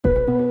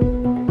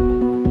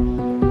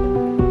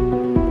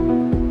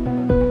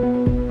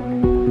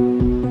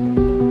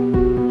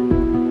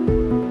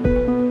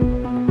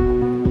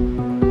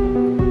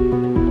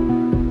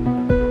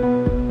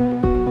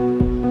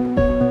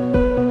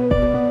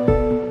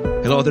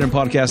Hello out there in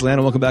podcast land,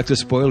 and welcome back to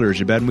Spoilers,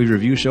 your bad movie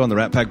review show on the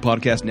Rat Pack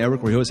Podcast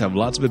Network, where we always have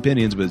lots of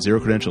opinions but zero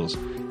credentials.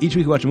 Each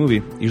week we watch a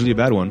movie, usually a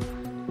bad one.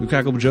 We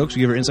crack a couple jokes, we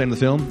give our insight into the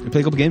film, and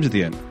play a couple games at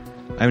the end.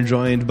 I'm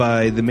joined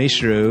by the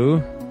Maestro.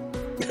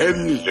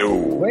 Hello.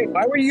 Wait,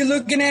 why were you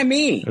looking at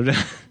me?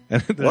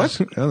 What?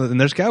 And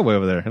there's Cowboy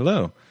over there.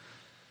 Hello.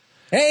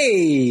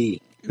 Hey.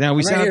 Now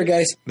we I'm right here,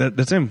 guys.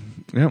 That's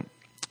him. Yeah.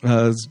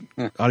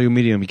 Audio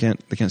medium. They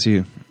can't see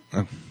you.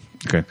 Oh,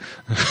 okay.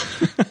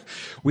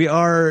 We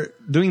are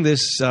doing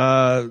this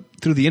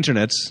through the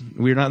internets.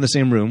 We're not in the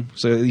same room,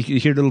 so you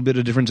hear a little bit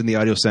of difference in the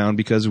audio sound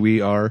because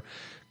we are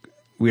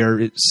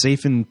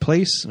safe in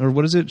place, or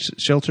what is it?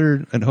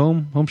 Shelter at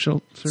home? Home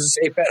shelter?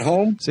 Safe at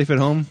home? Safe at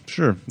home?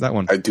 Sure, that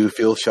one. I do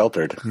feel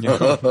sheltered. Yeah,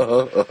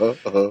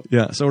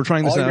 so we're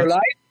trying this all out. All your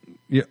life?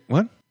 Yeah,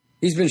 what?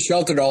 He's been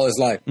sheltered all his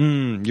life.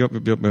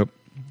 Yep.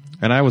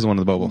 And I was one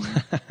of the bubble.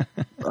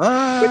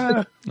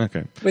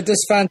 Okay. With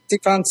this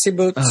fancy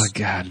boots. Oh,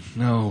 God.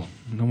 No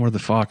more of the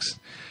fox.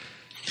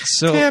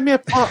 So, Give me a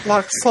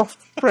potluck soft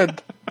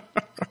bread.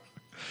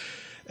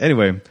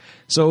 Anyway,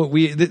 so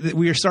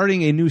we are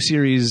starting a new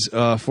series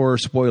for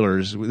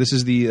spoilers. This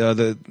is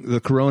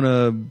the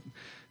Corona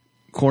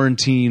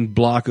quarantine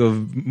block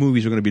of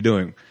movies we're going to be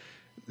doing.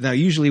 Now,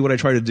 usually what I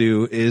try to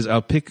do is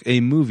I'll pick a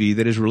movie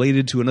that is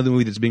related to another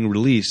movie that's being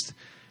released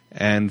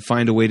and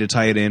find a way to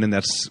tie it in, and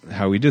that's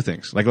how we do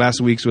things. Like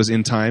last week's was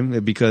In Time,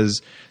 because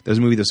there was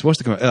a movie that was supposed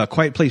to come out.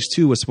 Quiet Place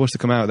 2 was supposed to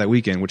come out that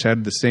weekend, which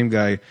had the same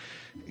guy,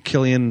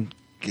 Cillian,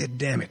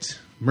 damn it,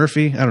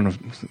 Murphy? I don't know,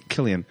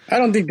 Cillian. I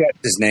don't think that's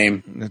his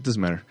name. It doesn't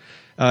matter.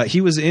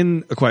 He was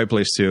in A Quiet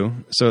Place 2,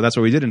 so that's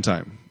what we did In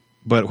Time.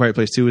 But Quiet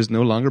Place 2 is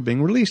no longer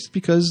being released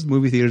because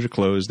movie theaters are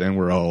closed and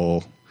we're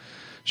all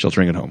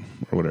sheltering at home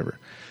or whatever.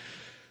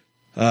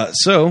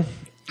 So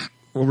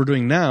what we're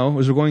doing now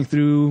is we're going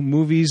through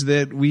movies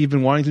that we've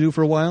been wanting to do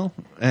for a while.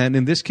 And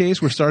in this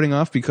case, we're starting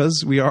off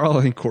because we are all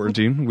in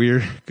quarantine.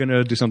 We're going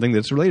to do something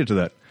that's related to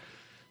that.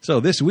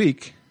 So this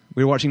week,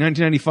 we're watching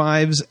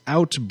 1995's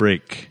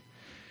Outbreak.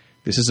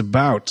 This is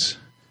about...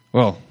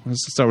 Well,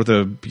 let's start with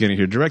the beginning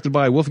here. Directed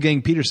by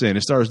Wolfgang Peterson.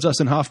 It stars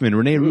Dustin Hoffman,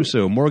 Rene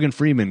Russo, Morgan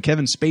Freeman,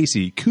 Kevin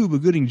Spacey, Cuba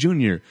Gooding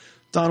Jr.,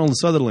 Donald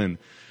Sutherland,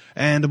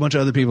 and a bunch of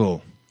other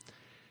people.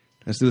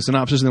 Let's do the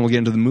synopsis, and then we'll get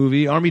into the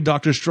movie. Army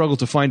doctors struggle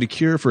to find a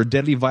cure for a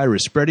deadly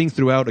virus spreading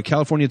throughout a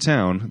California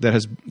town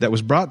that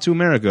was brought to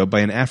America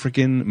by an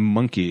African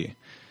monkey.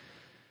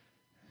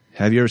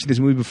 Have you ever seen this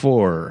movie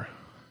before?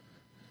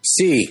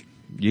 See.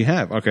 You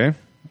have? Okay.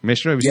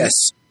 Maestro, have you Yes.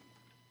 seen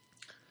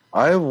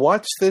I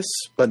watched this,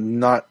 but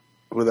not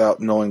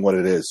without knowing what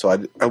it is. So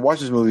I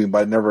watched this movie,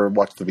 but I never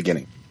watched the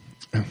beginning.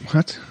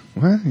 it?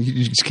 What?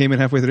 You just came in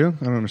halfway through?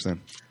 I don't understand.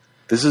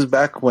 This is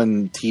back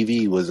when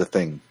TV was a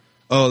thing.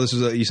 Oh, this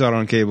was you saw it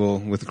on cable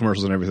with the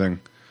commercials and everything.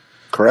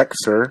 Correct,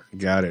 sir.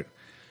 Got it.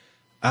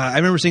 I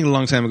remember seeing it a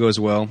long time ago as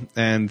well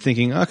and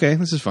thinking, okay,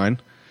 this is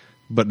fine.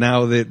 But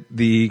now that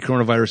the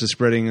coronavirus is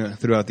spreading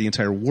throughout the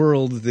entire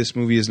world, this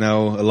movie is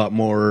now a lot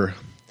more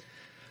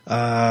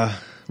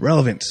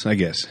relevant, I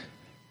guess.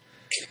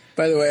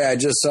 By the way, I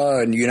just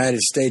saw the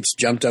United States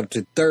jumped up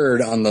to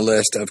third on the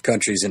list of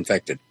countries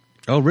infected.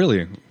 Oh,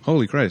 really?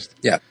 Holy Christ.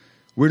 Yeah.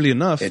 Weirdly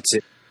enough.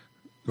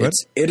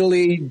 It's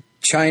Italy,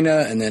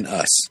 China, and then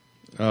us.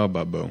 Oh,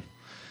 Babbo.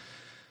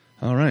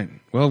 All right.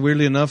 Well,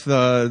 weirdly enough,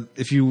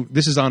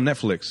 this is on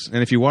Netflix,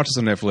 and if you watch this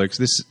on Netflix,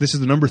 this is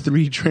the number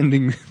 3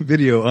 trending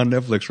video on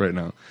Netflix right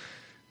now.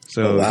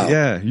 So, wow.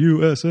 Yeah,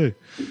 USA.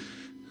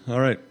 All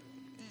right.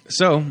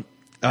 So,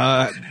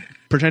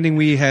 pretending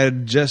we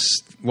had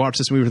just watched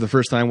this movie for the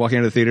first time, walking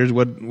into the theaters,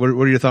 what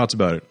are your thoughts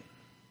about it?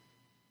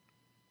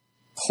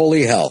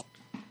 Holy hell.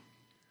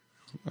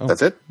 Oh.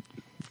 That's it?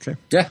 Okay.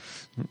 Yeah.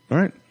 All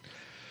right.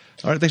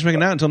 Thanks for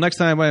making that. Until next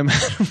time, I am...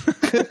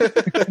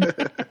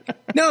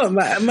 No,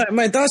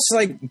 my thoughts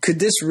could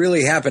this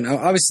really happen?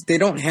 Obviously, they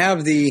don't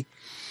have the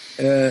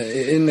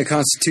in the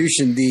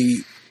Constitution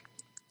the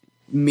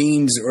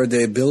means or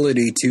the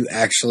ability to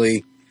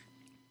actually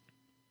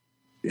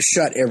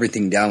shut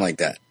everything down like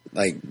that,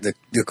 like the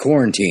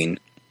quarantine,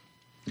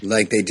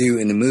 like they do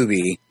in the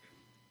movie.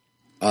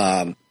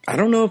 I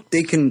don't know if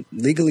they can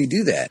legally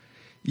do that.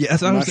 Yeah,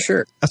 I'm not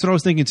sure. That's what I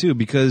was thinking too,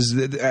 because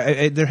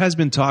there has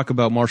been talk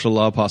about martial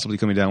law possibly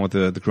coming down with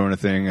the corona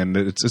thing, and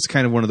it's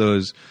kind of one of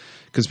those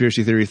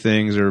conspiracy theory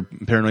things or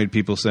paranoid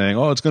people saying,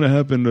 "Oh, it's going to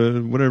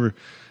happen," whatever.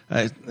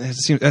 That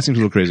seems a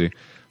little crazy.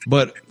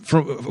 But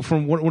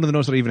from one of the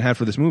notes that I even had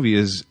for this movie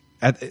is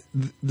the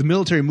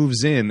military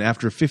moves in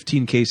after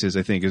 15 cases.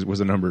 I think was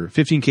the number.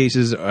 15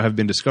 cases have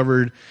been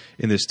discovered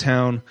in this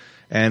town,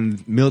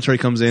 and military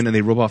comes in and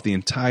they rope off the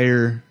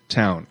entire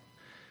town.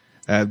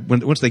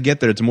 Once they get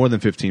there, it's more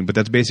than 15, but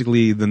that's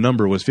basically the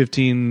number was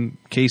 15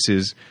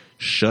 cases.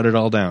 Shut it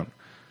all down,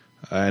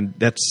 and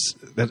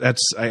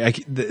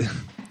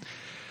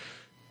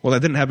well, that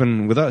didn't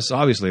happen with us.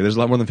 Obviously, there's a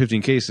lot more than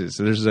 15 cases.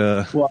 So there's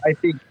Well,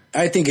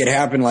 I think it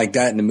happened like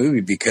that in the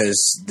movie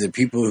because the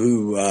people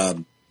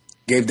who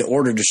gave the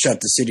order to shut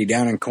the city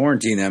down and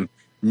quarantine them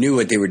knew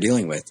what they were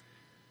dealing with,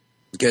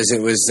 because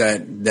it was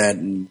that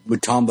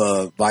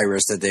Mutamba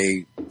virus that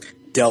they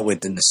dealt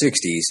with in the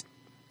 60s,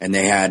 and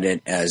they had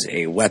it as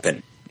a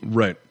weapon.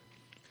 Right.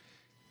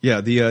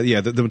 Yeah, the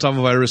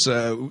Matava virus,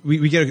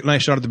 we get a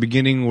nice shot at the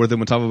beginning where the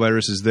Matava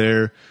virus is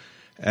there,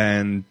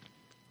 and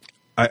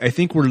I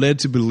think we're led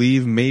to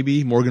believe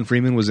maybe Morgan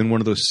Freeman was in one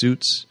of those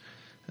suits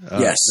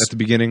yes. at the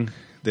beginning.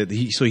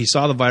 So he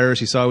saw the virus,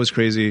 he saw it was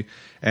crazy,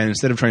 and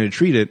instead of trying to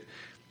treat it,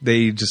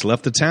 they just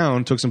left the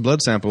town, took some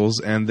blood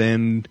samples, and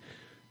then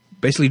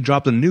basically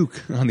dropped a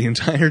nuke on the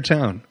entire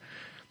town.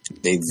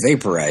 They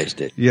vaporized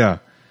it. Yeah.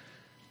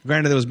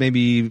 Granted, there was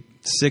maybe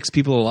 6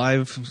 people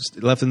alive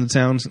left in the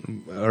town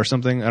or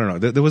something. I don't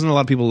know. There wasn't a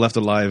lot of people left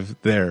alive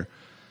there.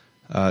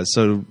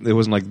 So it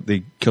wasn't like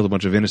they killed a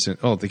bunch of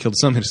innocents. Oh, they killed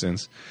some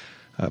innocents.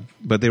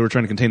 But they were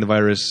trying to contain the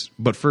virus,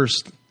 but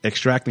first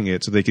extracting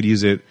it so they could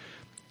use it.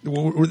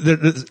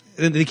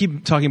 They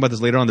keep talking about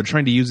this later on. They're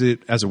trying to use it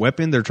as a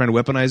weapon. They're trying to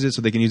weaponize it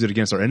so they can use it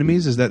against our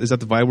enemies. Is that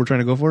the vibe we're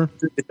trying to go for?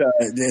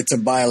 It's a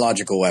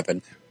biological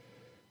weapon.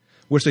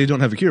 Which they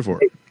don't have a cure for.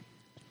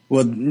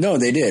 Well, no,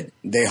 they did.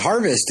 They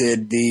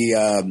harvested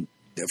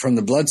from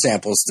the blood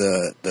samples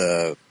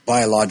the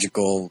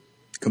biological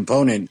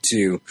component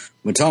to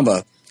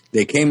Matamba.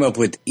 They came up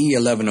with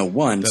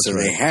E1101, so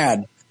right. They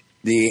had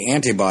the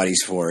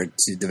antibodies for it,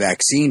 the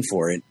vaccine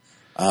for it,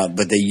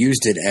 but they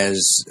used it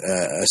as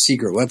a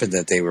secret weapon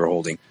that they were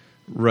holding.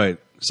 Right.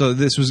 So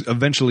this was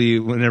eventually,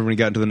 whenever we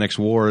got into the next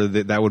war,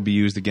 that would be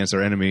used against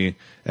our enemy,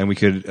 and we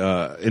could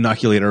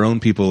inoculate our own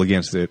people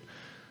against it.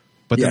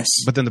 But yes.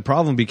 Then the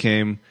problem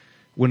became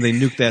when they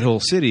nuked that whole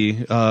city.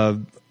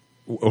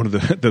 One of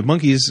the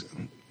monkeys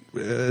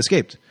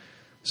escaped,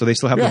 so they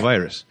still have the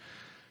virus.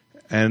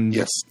 And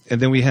yes.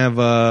 And then we have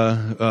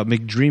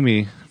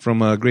McDreamy from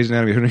Grey's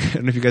Anatomy. I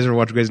don't know if you guys ever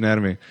watched Grey's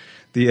Anatomy.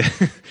 The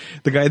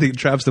guy that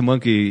traps the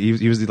monkey,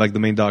 he was the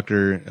main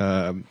doctor.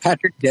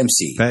 Patrick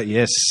Dempsey.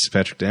 Yes,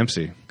 Patrick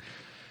Dempsey.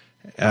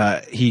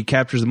 He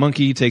captures the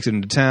monkey, takes it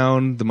into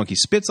town. The monkey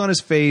spits on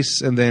his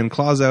face and then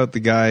claws out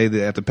the guy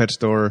at the pet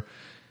store.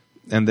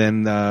 And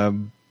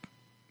then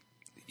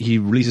he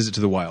releases it to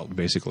the wild,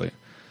 basically.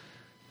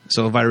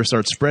 So the virus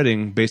starts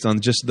spreading based on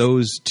just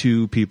those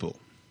 2 people.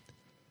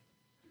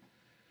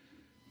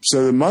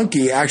 So the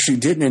monkey actually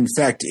didn't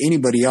infect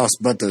anybody else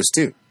but those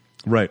 2.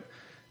 Right.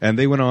 And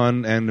they went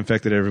on and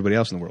infected everybody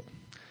else in the world.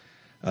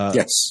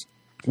 Yes.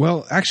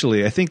 Well,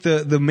 actually, I think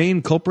the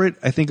main culprit,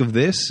 I think, of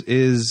this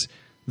is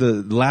the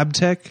lab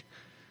tech.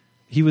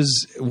 He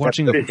was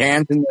watching his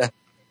hands in the...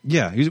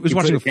 Yeah, he was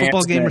watching a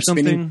football game or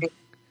something.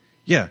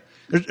 Yeah.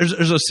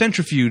 There's a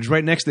centrifuge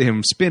right next to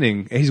him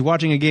spinning. And he's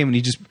watching a game and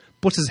he just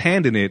puts his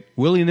hand in it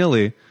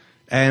willy-nilly,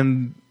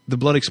 and the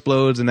blood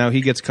explodes, and now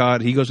he gets caught.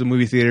 He goes to the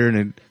movie theater, and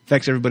it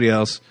affects everybody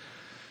else.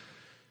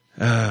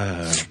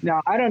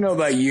 Now, I don't know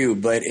about you,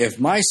 but if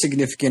my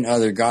significant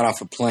other got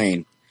off a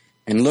plane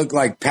and looked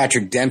like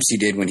Patrick Dempsey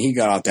did when he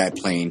got off that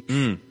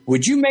plane,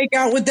 would you make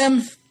out with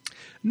them?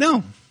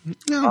 No.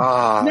 No.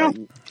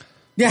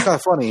 Yeah. It's kind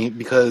of funny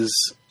because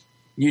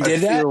you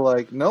did that? I feel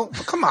like, no,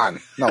 come on.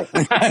 No.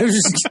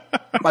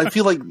 I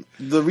feel like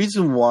the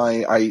reason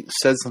why I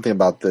said something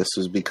about this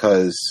is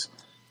because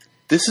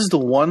this is the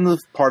one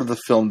part of the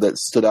film that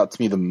stood out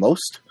to me the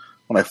most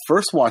when I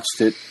first watched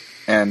it,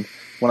 and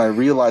when I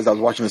realized I was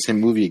watching the same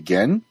movie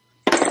again,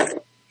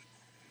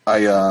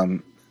 I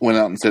went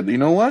out and said, you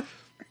know what?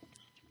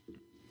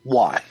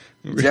 Why?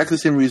 Exactly the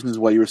same reasons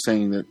why you were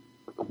saying that.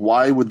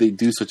 Why would they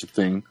do such a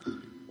thing?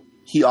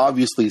 He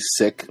obviously is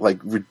sick, like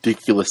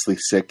ridiculously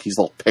sick. He's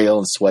all pale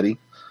and sweaty.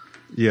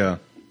 Yeah.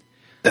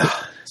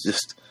 It's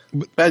just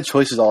bad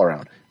choices all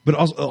around. But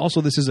also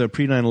this is a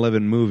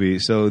pre-9/11 movie,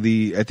 so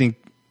I think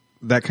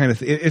that kind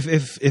of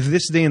if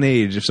this day and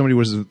age, if somebody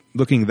was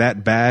looking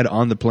that bad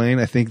on the plane,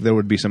 I think there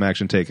would be some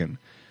action taken.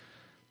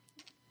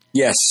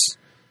 Yes.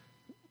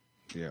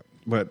 Yeah,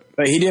 but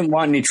he didn't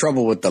want any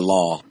trouble with the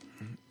law.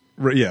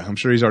 Yeah, I'm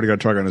sure he's already got a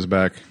target on his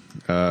back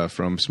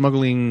from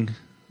smuggling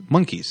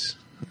monkeys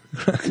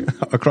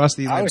across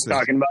the United States. I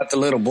was talking about the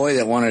little boy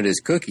that wanted his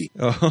cookie.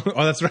 Oh,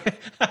 that's right.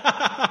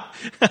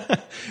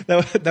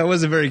 that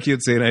was a very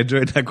cute scene. I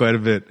enjoyed that quite a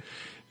bit.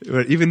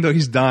 But even though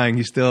he's dying,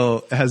 he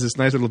still has this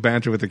nice little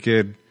banter with the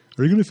kid.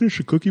 Are you going to finish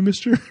your cookie,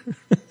 mister?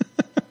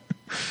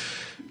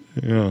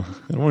 Yeah.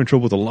 I don't want any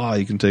trouble with the law.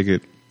 You can take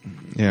it.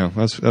 Yeah,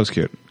 that was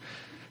cute.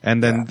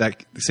 And then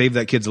that saved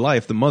that kid's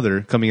life, the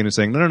mother coming in and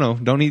saying, no,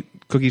 don't eat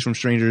cookies from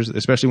strangers,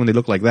 especially when they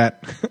look like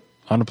that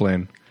on a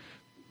plane.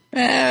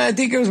 I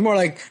think it was more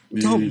like,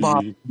 don't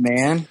bother,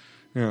 man.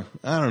 Yeah,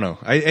 I don't know.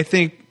 I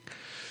think...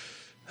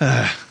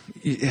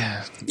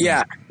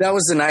 Yeah, that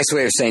was a nice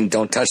way of saying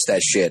don't touch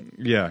that shit.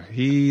 Yeah,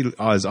 he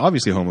is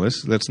obviously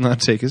homeless. Let's not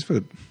take his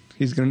food.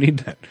 He's going to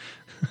need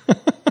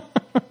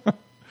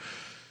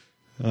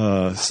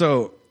that.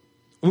 So,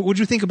 what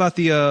do you think about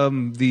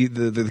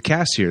the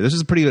cast here? This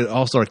is a pretty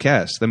all-star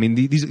cast. I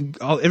mean,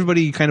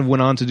 everybody kind of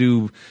went on to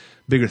do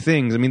bigger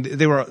things. I mean,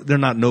 they're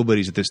not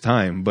nobodies at this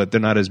time, but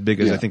they're not as big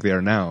as I think they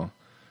are now.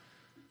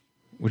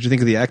 What do you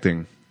think of the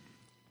acting?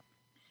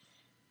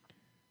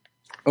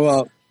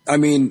 Well, I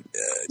mean,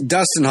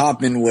 Dustin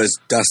Hoffman was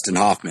Dustin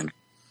Hoffman.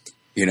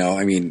 You know,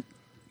 I mean,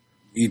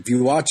 if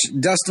you watch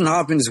Dustin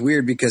Hoffman is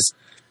weird because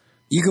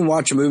you can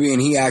watch a movie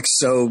and he acts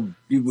so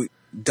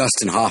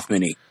Dustin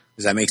Hoffman-y.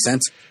 Does that make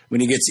sense?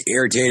 When he gets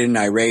irritated and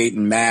irate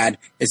and mad,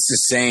 it's the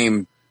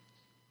same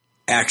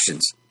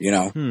actions, you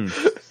know?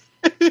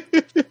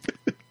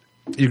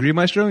 You agree,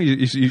 Maestro?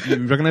 You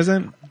recognize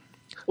that?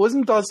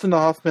 Wasn't Dustin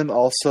Hoffman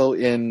also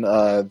in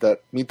that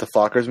Meet the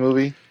Fockers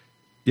movie?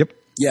 Yep.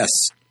 Yes.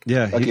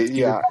 Yeah. Okay,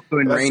 yeah.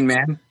 In Rain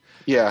Man?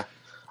 Yeah.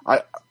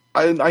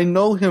 I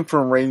know him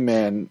from Rain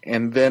Man,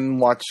 and then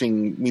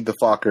watching Meet the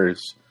Fockers,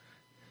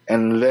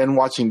 and then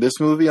watching this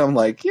movie, I'm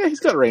like, yeah, he's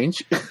got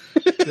range.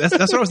 That's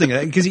what I was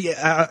thinking. Because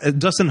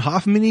Dustin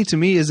Hoffman to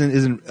me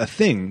isn't a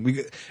thing.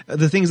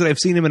 The things that I've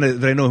seen him in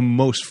that I know him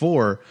most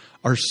for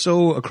are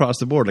so across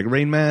the board, like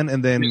Rain Man,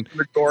 and then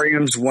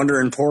Emporium's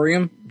Wonder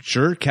Emporium.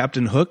 Sure,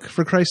 Captain Hook,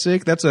 for Christ's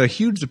sake. That's a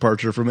huge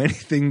departure from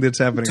anything that's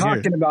happening here.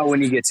 Talking about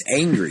when he gets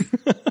angry.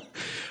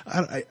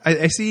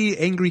 I see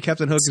angry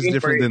Captain Hook is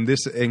different than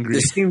this angry.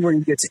 The scene where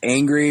he gets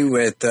angry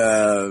with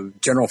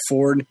General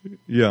Ford.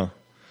 Yeah.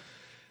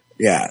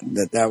 Yeah,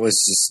 that was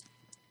just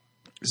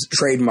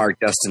trademark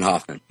Dustin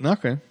Hoffman.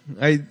 Okay.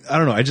 I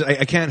don't know.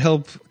 I can't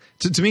help.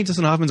 To me,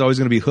 Dustin Hoffman's always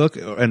going to be Hook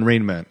and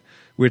Rain Man,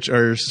 which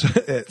are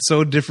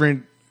so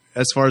different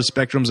as far as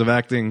spectrums of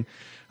acting.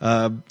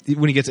 When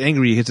he gets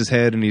angry, he hits his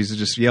head and he's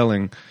just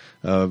yelling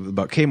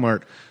about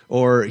Kmart,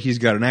 or he's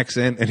got an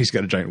accent and he's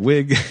got a giant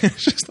wig.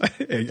 It's just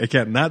like, I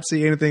can't not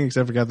see anything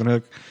except for Captain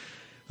Hook.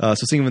 So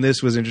seeing him in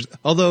this was interesting.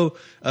 Although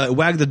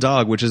Wag the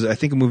Dog, which is I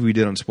think a movie we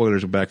did on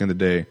spoilers back in the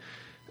day.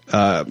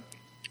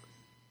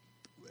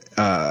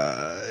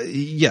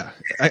 Yeah,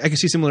 I can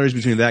see similarities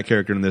between that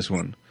character and this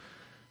one,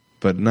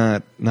 but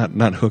not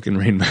Hook and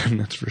Rain Man.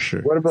 That's for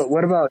sure.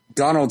 What about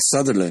Donald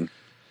Sutherland?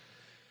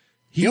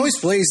 He always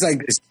plays like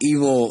this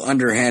evil,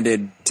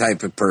 underhanded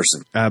type of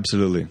person.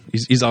 Absolutely,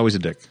 he's always a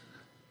dick.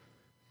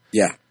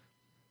 Yeah.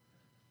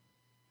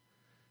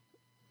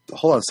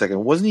 Hold on a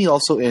second. Wasn't he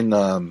also in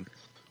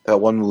that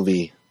one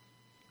movie,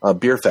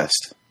 Beer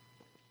Fest?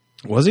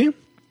 Was he? I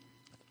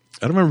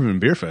don't remember him in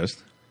Beer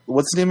Fest.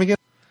 What's his name again?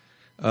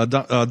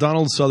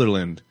 Donald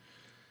Sutherland.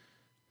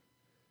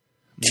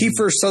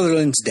 Kiefer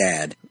Sutherland's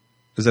dad.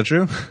 Is that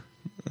true?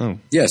 Oh.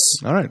 Yes.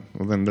 All right.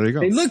 Well, then there you go.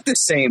 They look the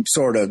same,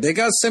 sort of. They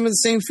got some of the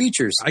same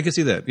features. I can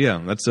see that.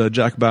 Yeah, that's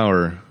Jack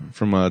Bauer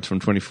from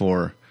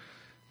 24.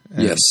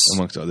 Yes.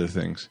 Amongst other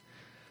things.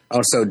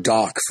 Also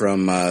Doc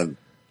from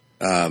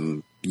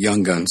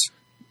Young Guns.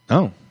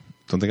 Oh,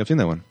 don't think I've seen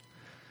that one.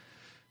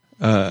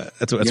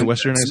 That's a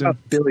Western, I assume?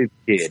 Billy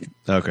the Kid.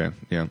 Okay,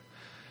 yeah.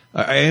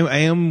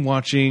 I am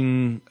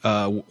watching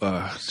not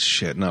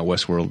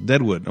Westworld,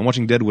 Deadwood. I'm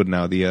watching Deadwood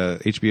now, the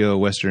HBO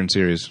Western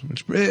series.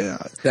 Which,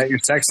 Is that your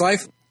sex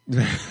life?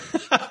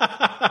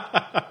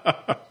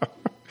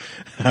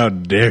 How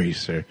dare you,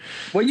 sir?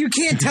 Well, you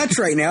can't touch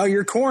right now.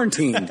 You're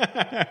quarantined.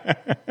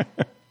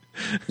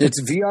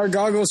 It's VR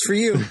goggles for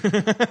you.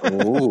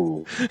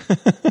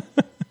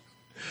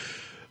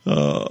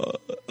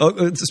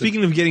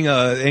 Speaking of getting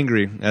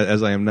angry,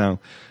 as I am now,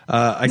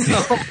 I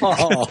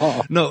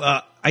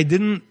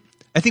didn't.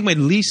 I think my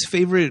least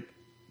favorite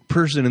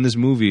person in this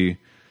movie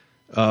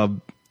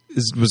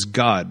was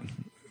God,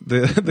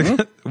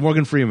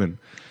 Morgan Freeman.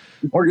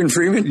 Morgan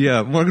Freeman?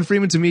 Yeah, Morgan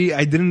Freeman. To me,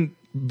 I didn't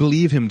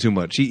believe him too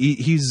much.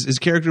 His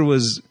character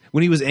was,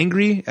 when he was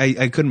angry,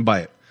 I couldn't buy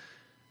it.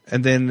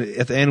 And then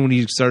at the end, when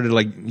he started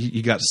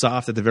he got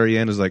soft at the very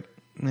end, I was like,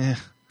 eh.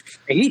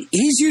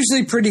 He's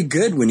usually pretty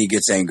good when he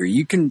gets angry.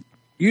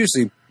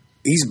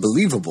 He's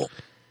believable.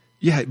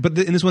 Yeah, but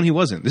in this one he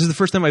wasn't. This is the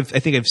first time I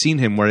think I've seen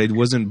him where I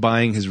wasn't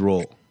buying his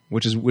role,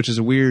 which is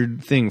a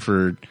weird thing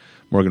for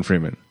Morgan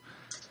Freeman.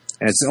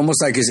 And it's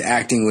almost like his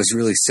acting was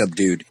really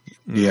subdued.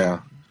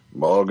 Yeah,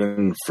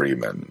 Morgan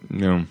Freeman.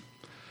 Yeah.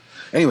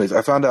 Anyways,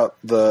 I found out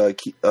the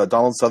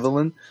Donald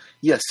Sutherland.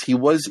 Yes, he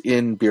was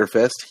in Beer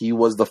Fest. He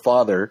was the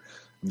father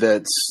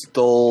that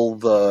stole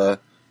the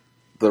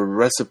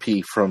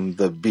recipe from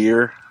the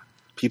beer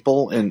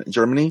people in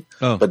Germany,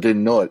 but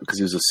didn't know it because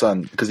he was a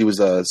son. Because he was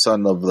a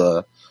son of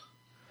the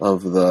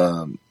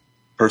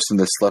person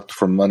that slept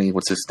for money.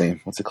 What's his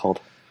name? What's it called?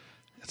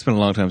 It's been a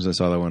long time since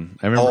I saw that one.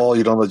 I remember. Oh,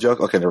 you don't know the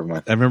joke? Okay, never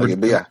mind. I remember. Okay,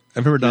 but yeah, I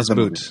remember Das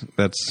Boot.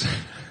 That's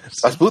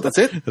Boot. That's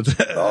it.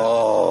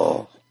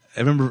 Oh, I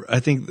remember. I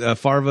think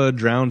Farva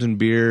drowned in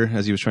beer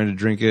as he was trying to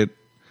drink it.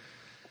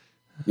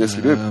 Yes,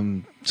 he did.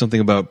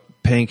 Something about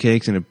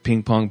pancakes and a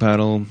ping pong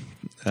paddle.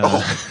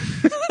 I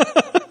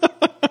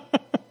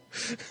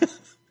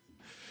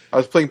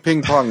was playing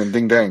ping pong and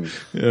ding dang.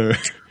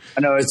 I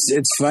know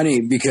it's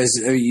funny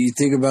because you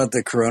think about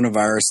the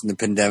coronavirus and the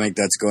pandemic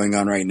that's going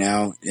on right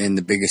now, and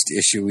the biggest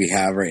issue we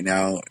have right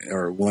now,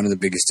 or one of the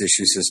biggest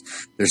issues, is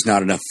there's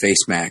not enough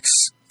face masks.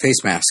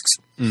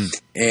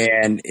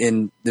 And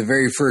in the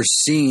very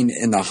first scene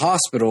in the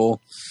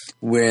hospital,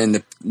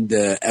 when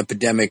the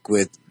epidemic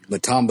with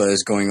Matamba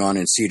is going on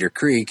in Cedar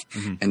Creek,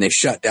 and they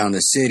shut down the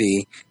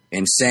city,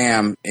 and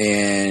Sam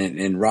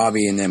and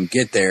Robbie and them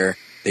get there,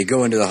 they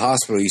go into the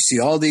hospital. You see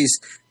all these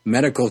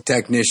medical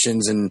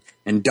technicians and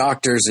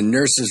doctors and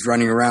nurses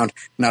running around.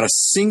 Not a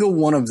single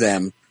one of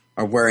them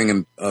are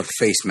wearing a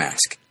face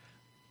mask.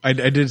 I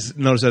did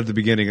notice that at the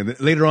beginning, and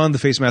later on, the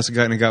face mask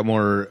got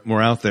more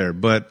out there.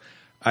 But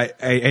I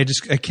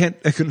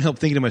couldn't help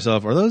thinking to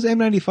myself, are those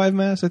N95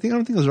 masks? I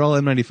don't think those are all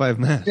N95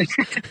 masks.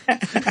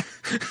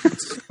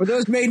 Were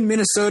those made in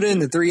Minnesota in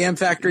the 3M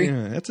factory?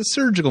 Yeah, that's a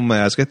surgical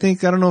mask. I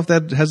don't know if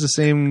that has the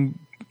same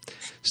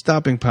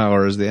stopping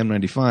power as the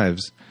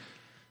M95s.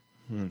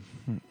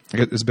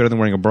 It's better than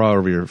wearing a bra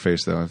over your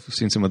face, though. I've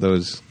seen some of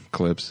those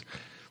clips.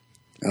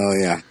 Oh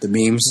yeah, the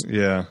memes.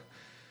 Yeah.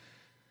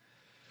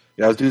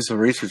 Yeah, I was doing some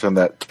research on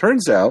that.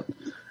 Turns out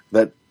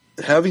that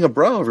having a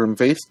bra over your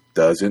face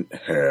doesn't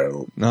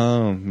help.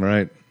 Oh,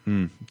 right.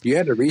 You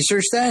had to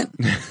research that?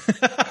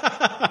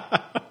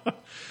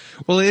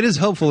 Well, it is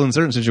helpful in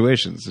certain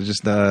situations. It's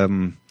just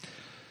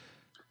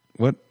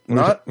what?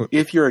 Not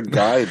if you're a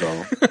guy,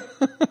 though.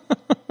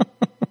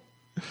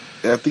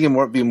 I think it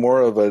might be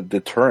more of a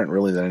deterrent,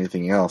 really, than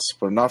anything else,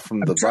 but not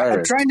from the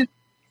virus.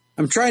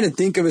 I'm trying to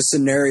think of a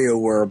scenario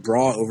where a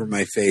bra over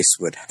my face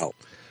would help.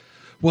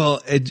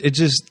 Well, it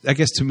just, I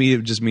guess to me,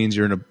 it just means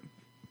you're in a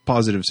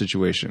positive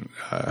situation.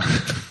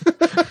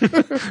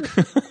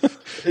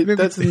 It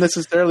doesn't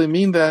necessarily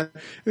mean that.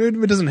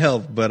 It doesn't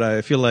help, but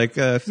I feel like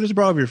if there's a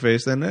bra over your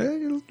face, then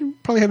you're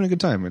probably having a good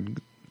time. And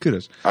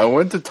kudos. I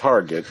went to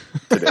Target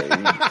today.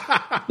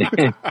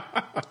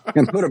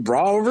 And put a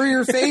bra over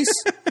your face?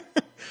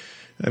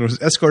 And was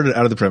escorted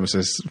out of the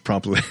premises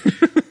promptly.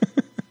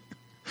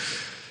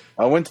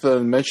 I went to the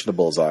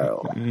mentionables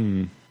aisle.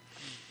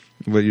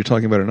 But you're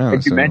talking about it now.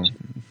 Like you so.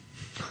 mentioned.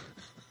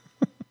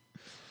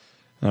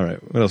 All right.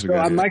 What else we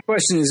got? My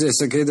question is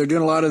this. Okay, they're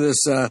doing a lot of this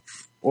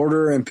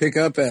order and pick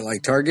up at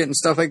like Target and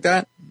stuff like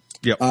that.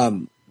 Yep.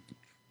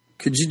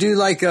 Could you do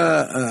like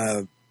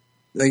like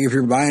if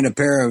you're buying a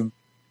pair of,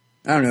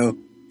 I don't know,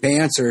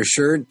 pants or a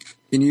shirt,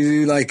 can you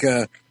do like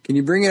can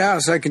you bring it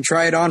out so I can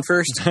try it on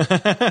first?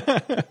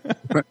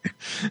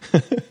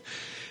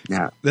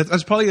 Yeah.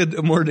 That's probably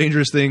a more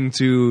dangerous thing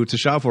to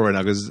shop for right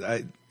now, because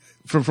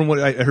from what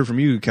I heard from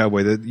you,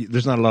 Cowboy, that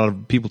there's not a lot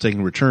of people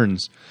taking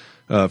returns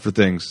for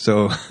things.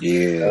 So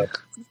Yeah.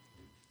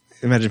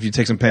 imagine if you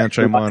take some pants,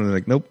 try them on, and they're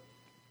like, nope.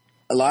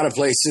 A lot of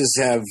places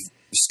have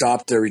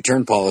stopped their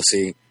return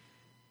policy.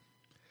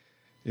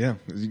 Yeah,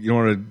 you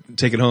don't want to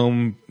take it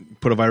home,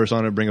 put a virus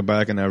on it, bring it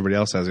back, and everybody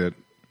else has it.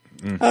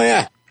 Oh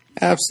yeah,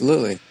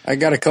 absolutely. I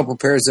got a couple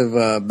pairs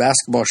of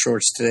basketball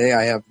shorts today.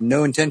 I have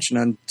no intention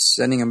on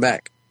sending them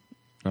back.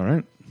 All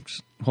right,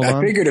 just hold on.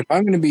 I figured if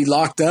I'm going to be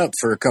locked up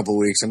for a couple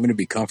weeks, I'm going to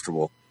be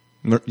comfortable.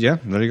 Yeah,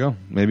 there you go.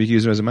 Maybe you can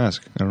use it as a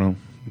mask. I don't know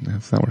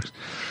if that works.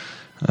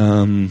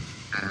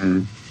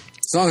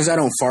 As long as I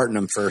don't fart in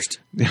them first.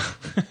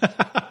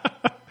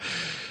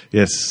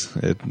 Yes,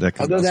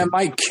 Although that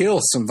might kill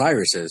some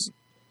viruses.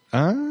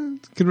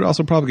 Could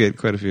also propagate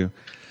quite a few.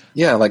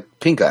 Yeah, like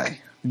pink eye.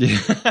 Yeah.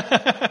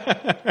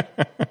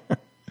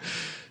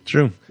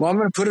 True. Well, I'm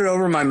going to put it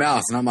over my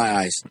mouth, not my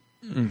eyes.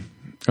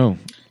 Oh,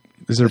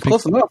 is there a pink?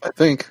 Close enough, I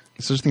think.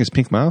 Is there such a thing as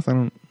pink mouth? I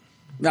don't.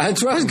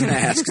 That's what I was going to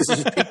ask. Is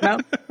it pink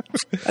mouth?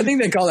 I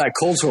think they call that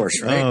cold sores,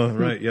 right? Oh,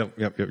 right.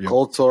 Yep.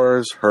 Cold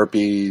sores,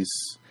 herpes,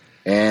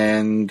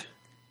 and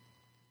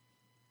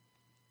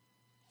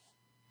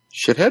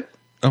shithead.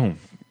 Oh,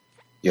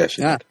 Yeah,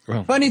 shithead.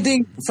 well. Funny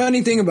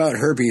thing about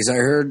herpes. I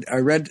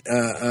read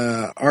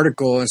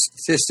article and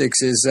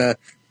statistics is I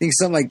think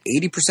something like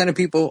 80% of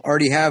people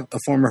already have a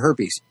form of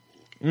herpes,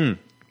 I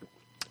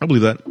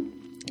believe that.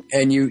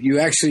 and you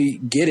actually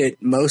get it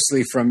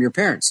mostly from your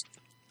parents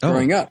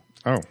growing up.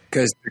 Oh,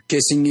 Because they're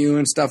kissing you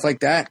and stuff like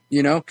that,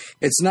 you know.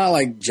 It's not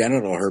like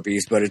genital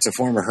herpes, but it's a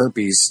form of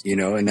herpes, you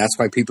know, and that's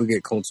why people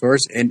get cold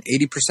sores. And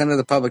 80% of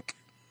the public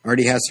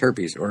already has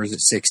herpes, or is it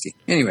 60?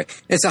 Anyway,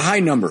 it's a high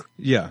number.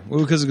 yeah.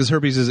 Well, because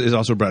herpes is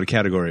also a broad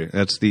category.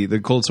 That's the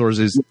cold sores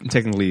is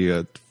technically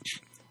a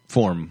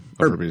form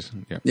of herpes.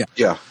 Yeah.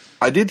 Yeah.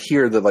 I did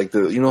hear that, like,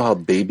 you know how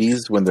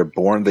babies, when they're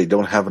born, they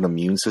don't have an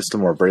immune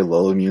system or a very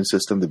low immune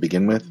system to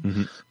begin with.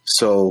 Mm-hmm.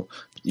 So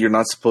you're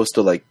not supposed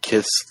to, like,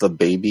 kiss the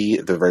baby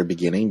at the very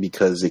beginning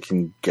because it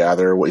can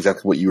gather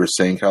exactly what you were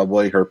saying,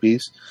 Cowboy,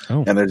 herpes.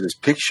 Oh. And there's this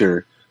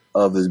picture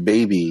of this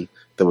baby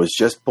that was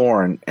just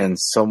born, and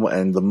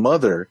the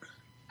mother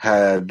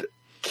had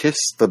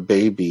kissed the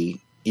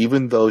baby,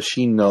 even though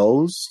she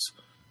knows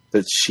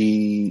that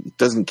she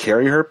doesn't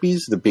carry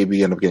herpes. The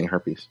baby ended up getting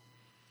herpes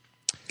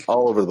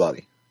all over the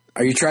body.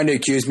 Are you trying to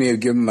accuse me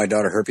of giving my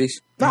daughter herpes?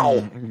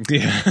 No.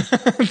 Yeah.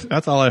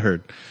 That's all I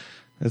heard.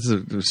 That's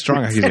a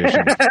strong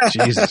accusation.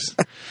 Jesus.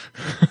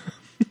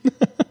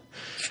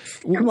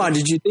 Come on,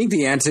 did you think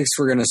the antics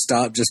were going to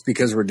stop just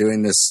because we're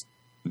doing this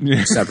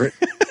separate?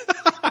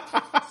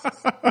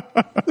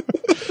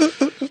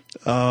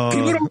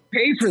 People don't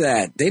pay for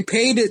that. They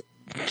paid it.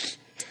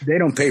 They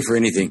don't pay for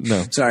anything.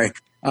 No. Sorry.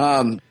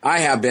 I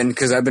have been,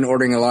 because I've been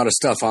ordering a lot of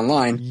stuff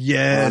online.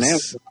 Yes. On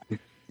Amazon.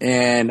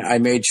 And I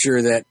made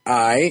sure that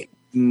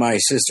my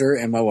sister,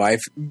 and my wife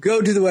go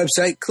to the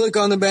website, click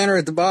on the banner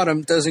at the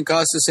bottom. Doesn't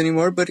cost us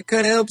anymore, but it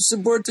kind of helps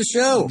support the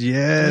show.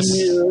 Yes.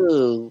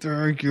 Yeah.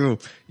 Thank you.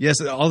 Yes,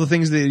 all the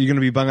things that you're going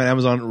to be buying on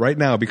Amazon right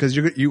now, because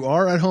you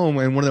are at home,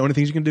 and one of the only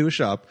things you can do is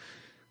shop.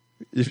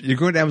 If you're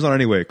going to Amazon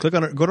anyway, go to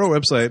our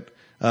website,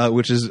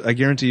 which is, I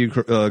guarantee you,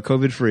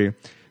 COVID free.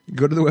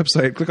 Go to the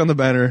website, click on the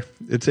banner.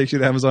 It takes you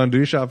to Amazon. Do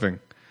your shopping.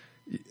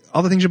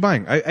 All the things you're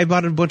buying. I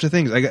bought a bunch of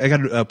things. I got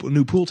a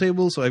new pool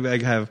table, so I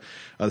have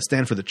a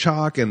stand for the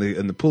chalk and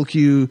the pool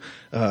cue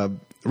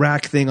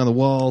rack thing on the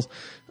walls,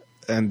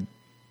 and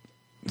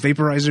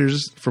vaporizers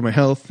for my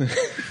health,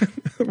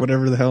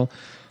 whatever the hell.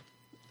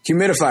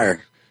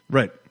 Humidifier.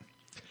 Right.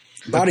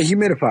 Bought a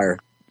humidifier.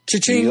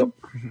 Cha-ching. Yep.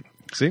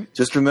 See?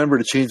 Just remember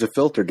to change the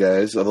filter,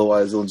 guys.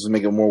 Otherwise, it'll just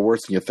make it more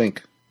worse than you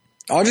think.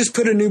 I'll just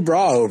put a new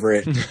bra over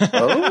it.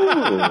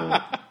 Oh.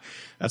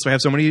 That's why I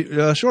have so many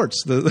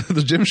shorts.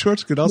 The gym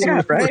shorts could also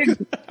Yeah, right?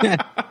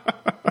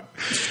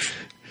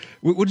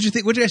 What did you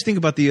think? What did you guys think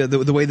about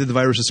the way that the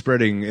virus is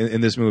spreading in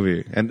this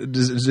movie? And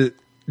does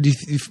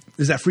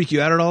that freak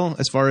you out at all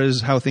as far as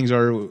how things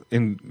are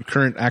in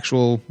current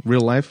actual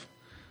real life?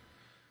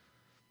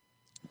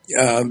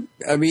 I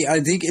mean,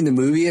 I think in the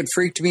movie it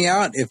freaked me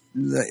out. It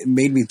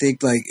made me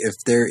think, like, if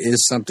there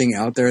is something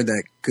out there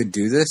that could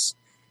do this,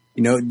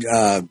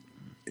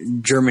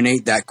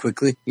 germinate that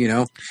quickly,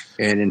 and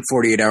in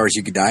 48 hours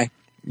you could die.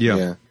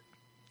 Yeah.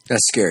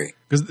 That's scary.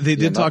 Because they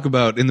did talk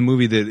about in the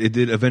movie that it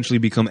did eventually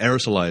become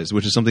aerosolized,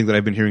 which is something that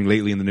I've been hearing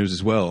lately in the news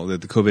as well, that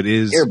the COVID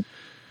is...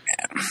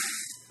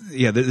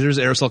 there's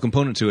an aerosol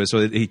component to it, so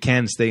that it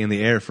can stay in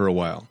the air for a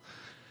while.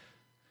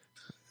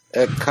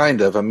 Kind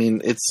of. I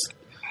mean, it's...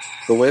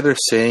 The way they're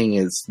saying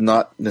it's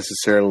not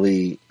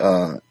necessarily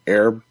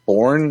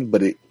airborne,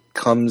 but it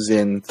comes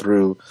in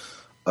through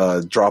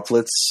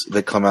droplets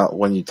that come out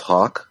when you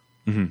talk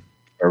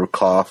or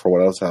cough or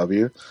what else have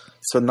you.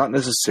 So not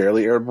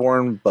necessarily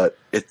airborne, but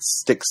it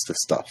sticks to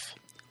stuff.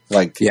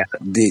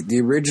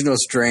 The original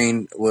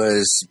strain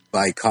was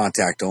by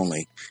contact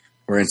only.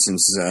 For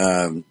instance,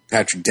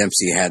 Patrick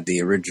Dempsey had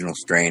the original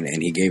strain,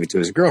 and he gave it to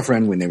his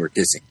girlfriend when they were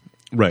kissing.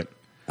 Right.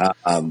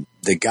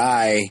 The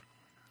guy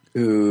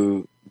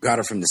who got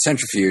it from the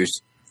centrifuge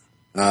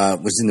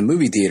was in the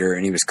movie theater,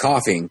 and he was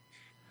coughing,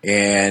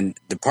 and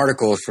the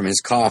particles from his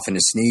cough and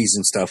his sneeze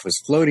and stuff was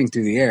floating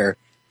through the air,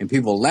 and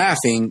people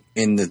laughing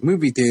in the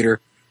movie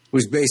theater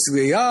was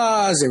basically,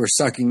 as they were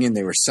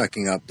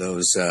sucking up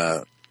those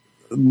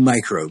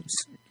microbes.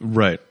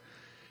 Right.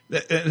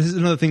 This is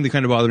another thing that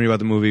kind of bothered me about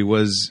the movie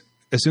was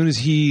as soon as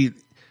he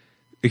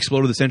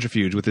exploded the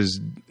centrifuge with his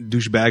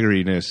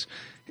douchebaggeriness,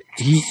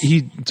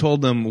 he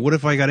told them, what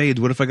if I got AIDS?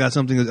 What if I got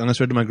something that's going to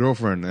spread to my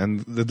girlfriend? And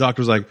the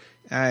doctor was like,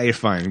 you're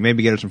fine.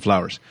 Maybe get her some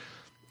flowers.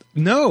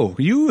 No,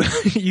 you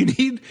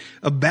need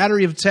a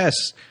battery of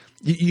tests.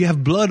 You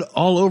have blood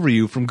all over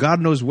you from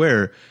God knows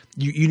where.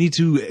 You need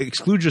to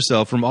exclude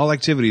yourself from all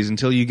activities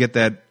until you get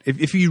that.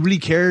 If you really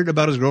cared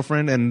about his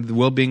girlfriend and the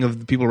well-being of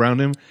the people around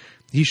him,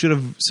 he should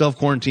have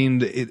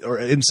self-quarantined or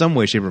in some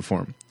way, shape, or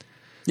form.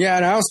 Yeah,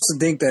 and I also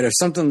think that if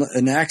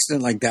an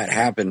accident like that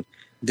happened,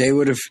 they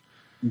would have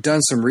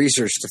done some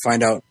research to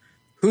find out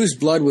whose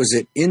blood was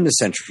it in the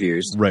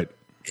centrifuge. Right.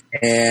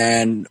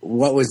 And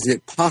what was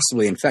it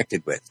possibly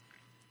infected with.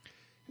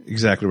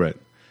 Exactly right.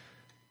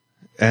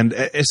 And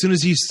as soon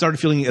as he started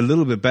feeling a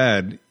little bit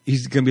bad,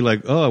 he's going to be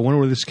like, I wonder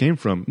where this came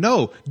from.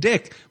 No,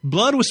 Dick,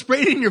 blood was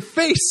sprayed in your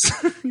face.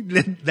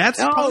 That's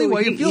probably why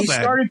you feel bad.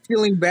 He started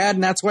feeling bad,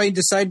 and that's why he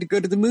decided to go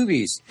to the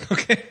movies.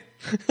 Okay.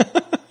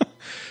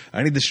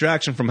 I need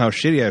distraction from how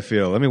shitty I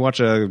feel. Let me watch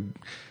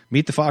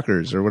Meet the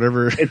Fockers or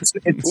whatever.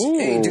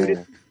 Hey,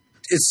 dude,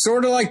 it's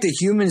sort of like the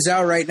humans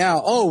out right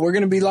now. Oh, we're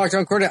going to be locked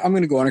on quarantine. I'm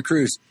going to go on a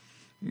cruise.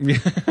 I'm going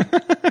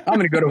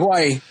to go to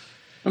Hawaii.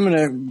 I'm going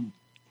to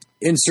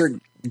insert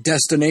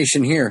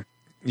destination here.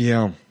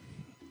 Yeah,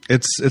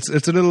 it's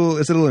a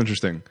little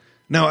interesting.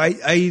 Now,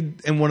 I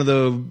am one of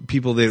the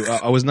people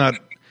that I was not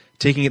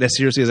taking it as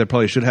seriously as I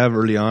probably should have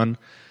early on,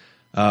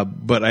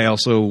 but I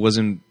also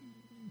wasn't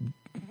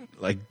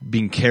like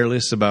being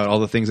careless about all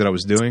the things that I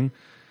was doing.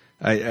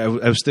 I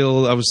was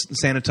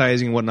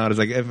sanitizing and whatnot. It's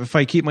like if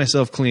I keep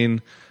myself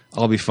clean,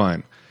 I'll be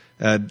fine.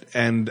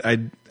 And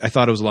I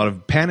thought it was a lot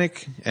of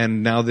panic,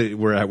 and now that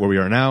we're at where we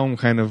are now, I'm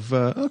kind of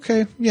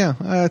okay. Yeah,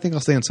 I think I'll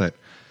stay inside.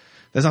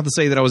 That's not to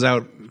say that I was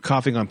out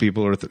coughing on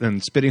people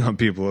and spitting on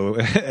people.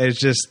 It's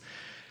just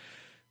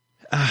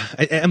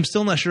I'm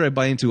still not sure I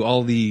buy into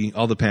all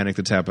the panic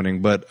that's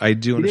happening, but I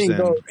do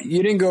understand.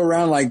 You didn't go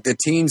around like the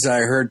teens I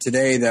heard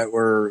today that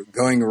were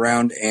going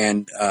around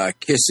and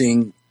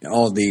kissing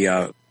all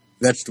the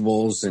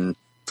vegetables and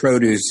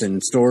produce in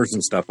stores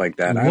and stuff like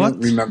that. What? I don't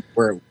remember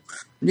where.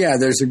 Yeah,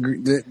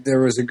 there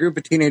was a group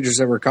of teenagers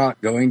that were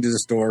caught going to the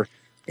store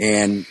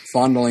and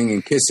fondling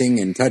and kissing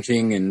and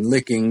touching and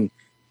licking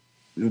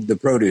the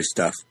produce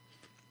stuff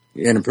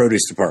in a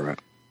produce department.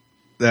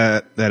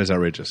 That is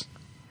outrageous.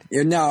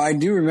 Yeah, now, I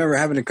do remember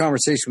having a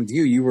conversation with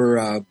you. You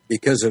were,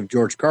 because of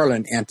George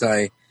Carlin,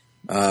 anti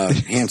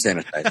hand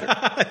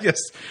sanitizer.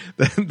 Yes,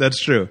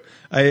 that's true.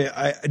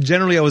 I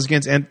generally I was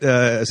against hand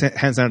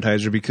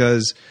sanitizer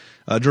because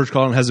George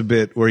Carlin has a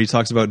bit where he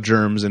talks about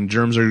germs, and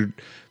germs are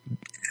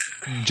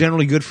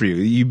generally good for you.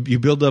 You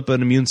build up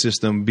an immune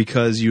system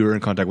because you are in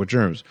contact with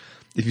germs.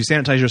 If you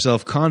sanitize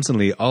yourself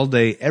constantly, all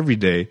day, every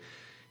day,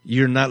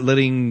 you're not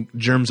letting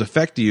germs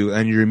affect you,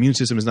 and your immune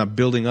system is not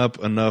building up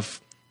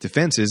enough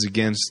defenses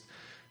against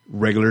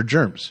regular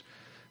germs.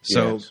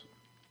 So, Yes.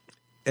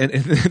 and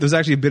there's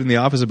actually a bit in The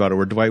Office about it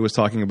where Dwight was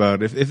talking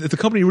about if the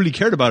company really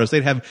cared about us,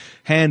 they'd have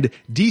hand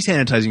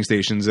desanitizing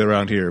stations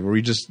around here where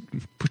you just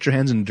put your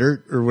hands in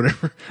dirt or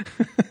whatever.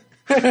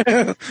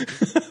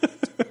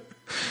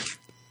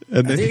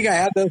 And I think I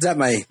have those at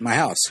my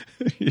house.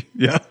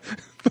 yeah.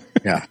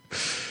 Yeah.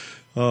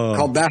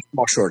 Called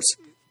basketball shorts.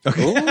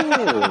 Okay.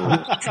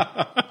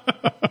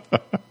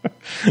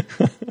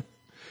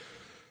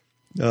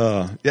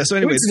 Yeah. So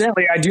anyways,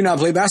 Coincidentally, I do not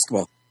play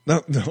basketball,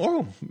 no.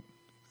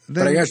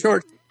 but I got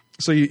shorts.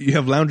 So you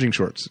have lounging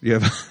shorts. You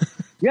have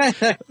Yeah.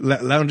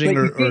 lounging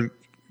But you or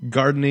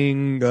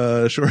gardening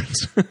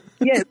shorts.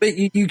 Yeah, but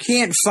you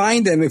can't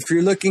find them if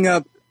you're looking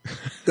up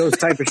those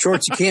type of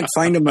shorts. You can't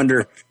find them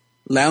under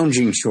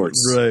lounging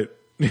shorts. Right.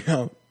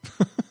 Yeah.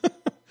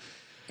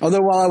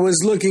 Although while I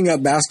was looking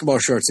up basketball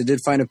shorts, I did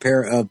find a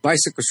pair of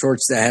bicycle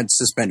shorts that had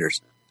suspenders.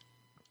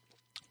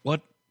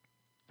 What?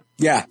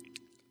 Yeah.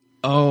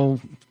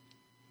 Oh,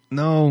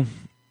 no.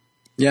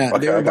 Yeah, Okay,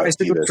 they were I gotta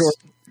see bicycle this. shorts.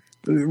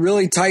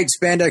 Really tight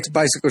spandex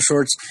bicycle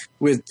shorts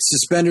with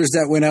suspenders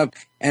that went up.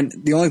 And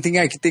the only thing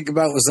I could think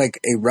about was like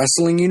a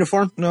wrestling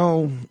uniform.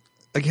 No.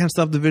 I can't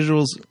stop the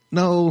visuals.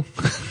 No.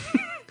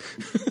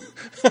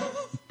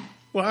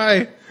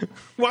 Why?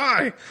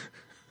 Why?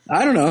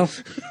 I don't know.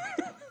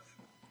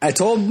 I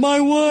told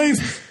my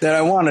wife that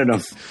I wanted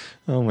them.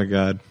 Oh, my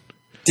God.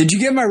 Did you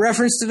get my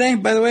reference today,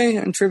 by the way,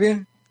 on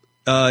trivia?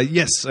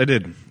 Yes, I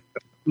did.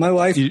 My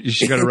wife.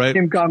 She got it right?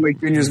 Tim Conway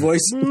Jr.'s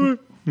voice.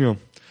 Yeah.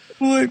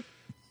 What?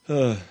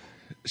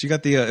 She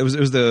got the it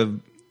was the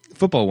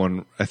football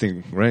one, I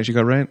think, right? She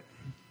got it right?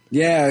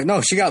 Yeah,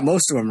 no, she got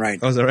most of them right.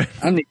 Oh, is that right?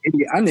 I'm the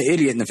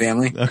idiot in the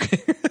family.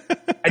 Okay.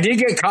 I did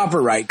get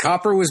Copper right.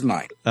 Copper was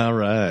mine All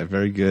right.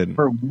 Very good.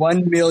 for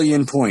 1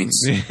 million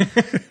points.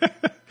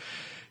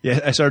 Yeah,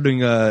 I started doing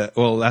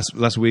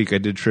last week I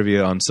did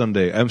trivia on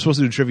Sunday. I'm supposed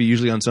to do trivia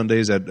usually on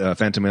Sundays at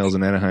Phantom Ales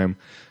in Anaheim,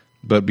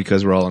 but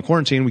because we're all on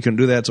quarantine, we couldn't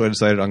do that, so I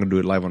decided I'm going to do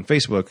it live on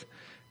Facebook,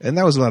 and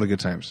that was a lot of good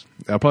times.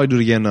 I'll probably do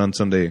it again on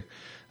Sunday,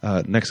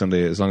 next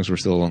Sunday, as long as we're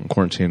still on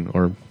quarantine,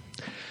 or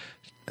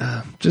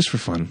just for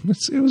fun.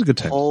 It was a good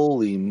time.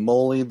 Holy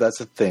moly, that's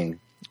a thing.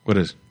 What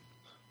is?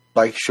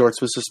 Bike shorts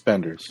with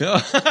suspenders.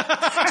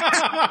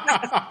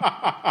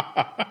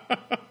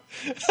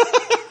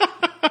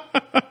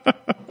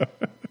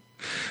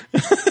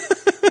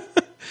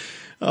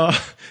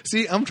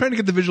 See, I'm trying to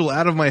get the visual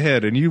out of my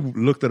head, and you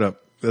looked it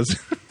up.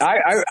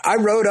 I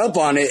wrote up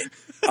on it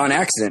on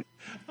accident.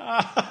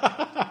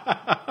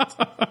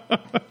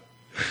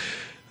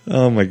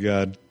 Oh, my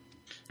God.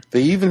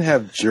 They even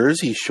have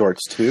jersey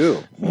shorts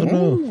too.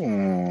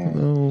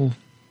 Oh,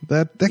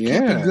 that can't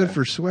Yeah. be good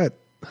for sweat.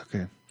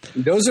 Okay.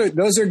 Those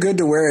are good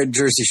to wear at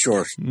Jersey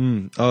Shore.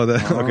 Oh,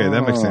 okay,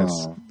 that makes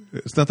sense.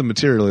 It's not the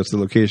material; it's the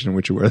location in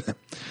which you wear them.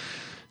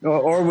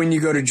 Or when you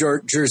go to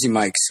Jersey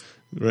Mike's.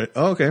 Right.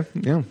 Oh, okay.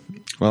 Yeah.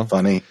 Well,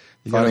 Funny.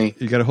 you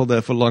got to hold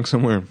that foot long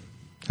somewhere.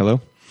 Hello.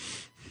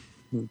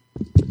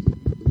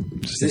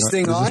 Is this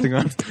thing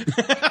on?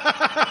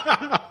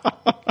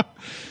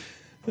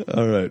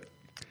 All right.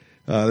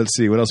 Let's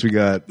see what else we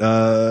got.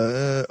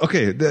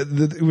 Okay,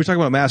 we were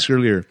talking about masks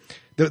earlier.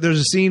 There's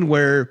a scene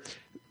where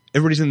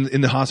everybody's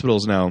in the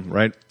hospitals now,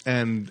 right?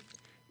 And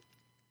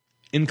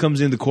in comes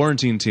in the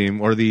quarantine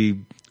team or the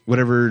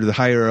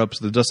higher ups,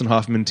 the Dustin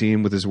Hoffman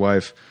team with his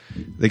wife.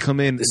 They come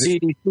in.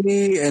 The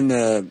CDC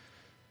and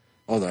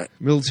all that.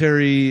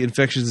 Military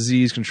Infectious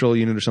Disease Control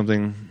Unit or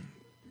something.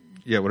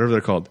 Yeah, whatever they're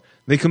called.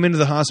 They come into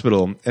the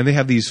hospital and they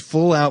have these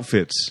full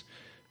outfits.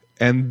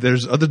 And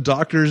there's other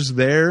doctors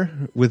there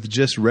with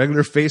just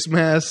regular face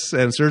masks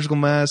and surgical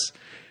masks.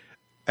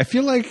 I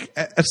feel like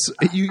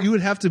you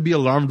would have to be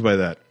alarmed by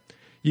that.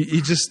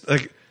 You just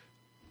like,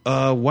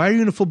 why are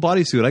you in a full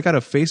bodysuit? I got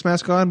a face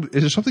mask on.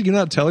 Is there something you're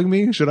not telling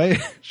me? Should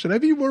I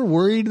be more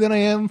worried than I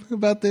am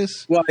about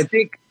this? Well, I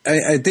think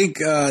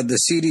the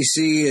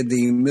CDC and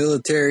the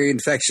Military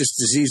Infectious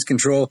Disease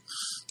Control,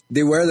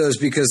 they wear those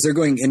because they're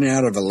going in and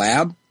out of a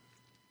lab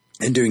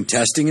and doing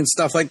testing and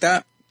stuff like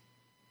that.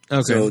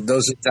 Okay. So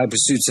those are the type of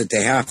suits that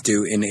they have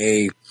to in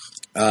a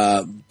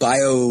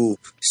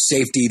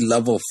biosafety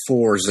level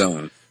 4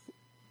 zone.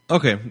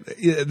 Okay,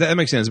 yeah, that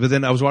makes sense. But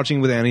then I was watching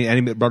with Annie.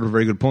 Annie brought up a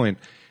very good point.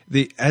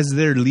 As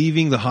they're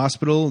leaving the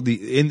hospital,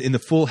 in the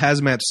full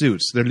hazmat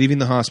suits, they're leaving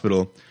the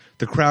hospital.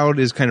 The crowd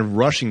is kind of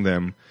rushing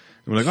them.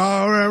 And we're like,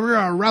 oh,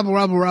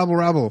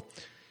 rabble.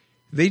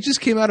 They just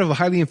came out of a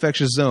highly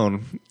infectious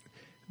zone.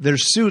 Their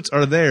suits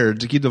are there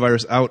to keep the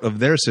virus out of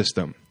their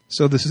system.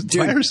 So this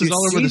virus is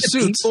all over the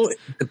suits.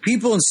 The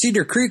people in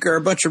Cedar Creek are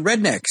a bunch of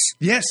rednecks.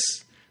 Yes,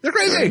 they're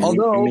crazy.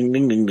 Although Ding,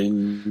 ding, ding,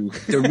 ding.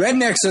 the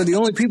rednecks are the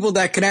only people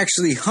that can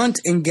actually hunt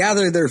and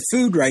gather their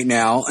food right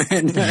now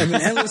and have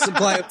an endless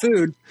supply of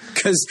food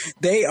because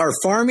they are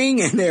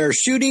farming and they are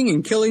shooting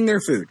and killing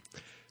their food.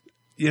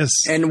 Yes.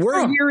 And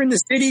we're here in the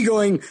city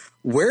going,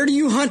 where do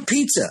you hunt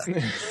pizza?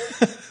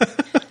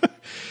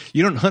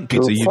 You don't hunt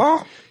pizza.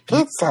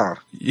 Pizza.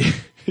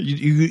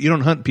 You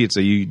don't hunt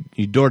pizza. You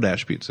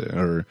DoorDash pizza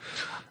or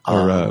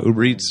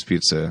Uber Eats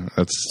pizza.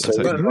 That's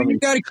but you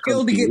got to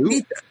kill to get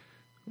pizza.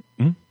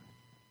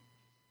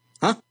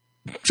 Huh?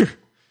 Sure.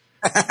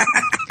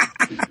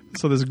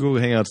 So this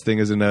Google Hangouts thing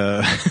isn't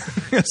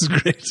that's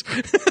great.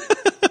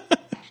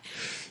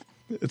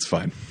 It's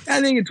fine.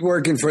 I think it's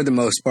working for the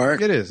most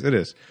part. It is.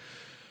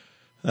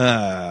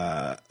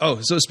 So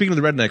speaking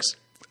of the rednecks,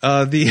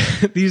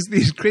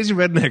 these crazy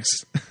rednecks,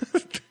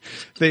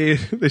 they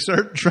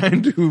start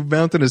trying to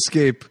mount an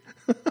escape.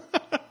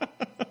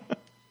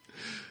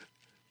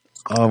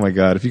 Oh my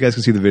god! If you guys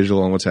can see the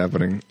visual on what's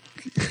happening,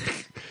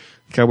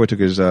 Cowboy took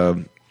his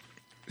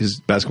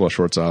basketball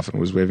shorts off and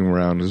was waving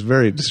around. It was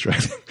very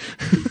distracting.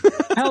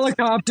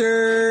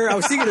 Helicopter! I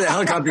was thinking of the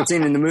helicopter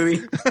scene in the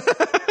movie.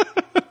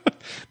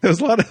 There was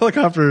a lot of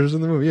helicopters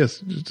in the movie.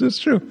 Yes, it's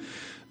true.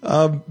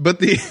 But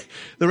the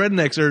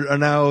rednecks are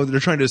now, they're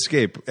trying to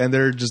escape, and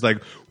they're just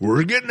like,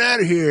 we're getting out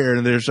of here,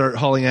 and they start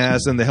hauling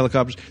ass, and the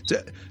helicopters.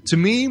 To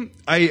me,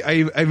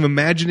 I'm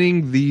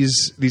imagining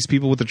these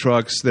people with the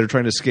trucks that are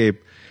trying to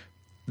escape.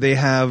 They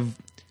have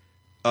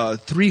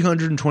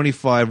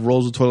 325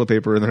 rolls of toilet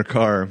paper in their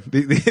car.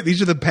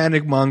 These are the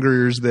panic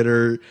mongers that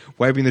are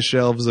wiping the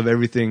shelves of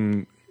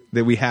everything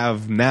that we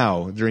have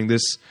now during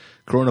this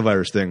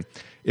coronavirus thing.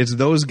 It's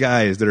those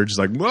guys that are just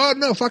like, oh,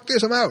 no, fuck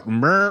this, I'm out.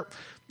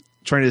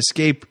 Trying to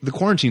escape the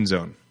quarantine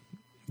zone.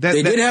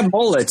 They did have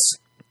bullets.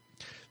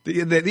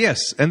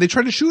 Yes, and they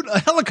tried to shoot a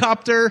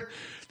helicopter.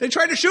 You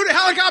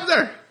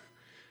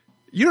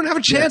don't have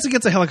a chance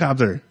against a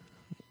helicopter.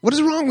 What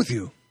is wrong with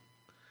you?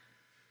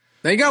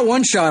 They got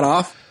one shot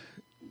off.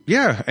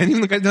 Yeah, and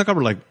even the guy in the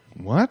helicopter like,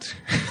 what?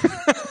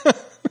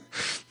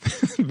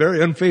 Very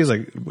unfazed,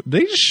 like, did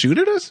they just shoot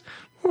at us?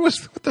 What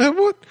the hell?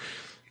 What?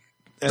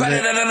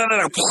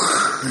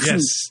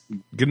 Yes.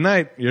 Good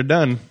night. You're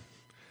done.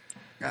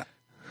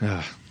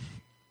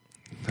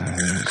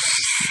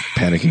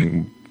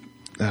 Panicking.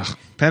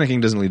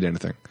 Panicking doesn't lead to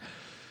anything.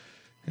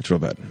 It's real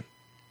bad.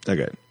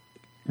 Okay.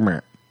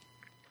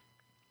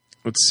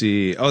 Let's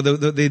see. Oh,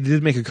 they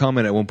did make a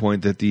comment at one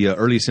point that the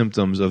early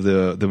symptoms of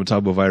the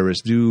Metabo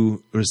virus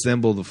do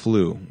resemble the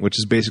flu, which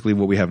is basically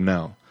what we have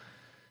now.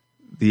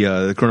 The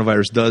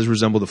coronavirus does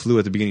resemble the flu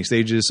at the beginning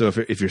stages. So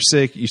if you're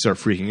sick, you start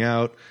freaking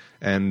out,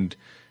 and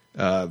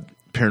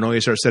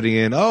paranoia starts setting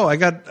in. Oh, I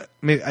got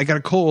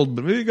a cold,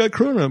 but maybe I got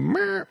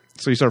corona.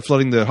 So you start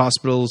flooding the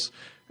hospitals,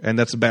 and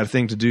that's a bad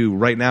thing to do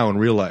right now in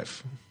real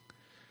life.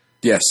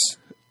 Yes,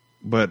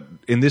 but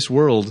in this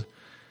world,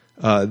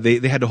 they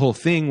had the whole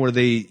thing where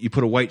you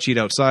put a white sheet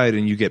outside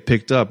and you get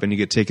picked up and you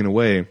get taken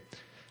away.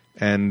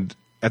 And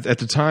at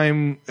the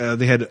time,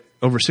 they had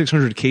over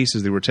 600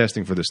 cases they were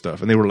testing for this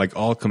stuff, and they were like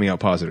all coming out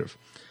positive.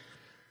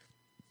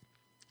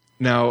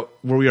 Now,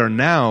 where we are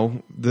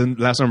now, the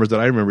last numbers that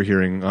I remember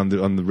hearing on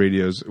the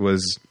radios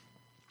was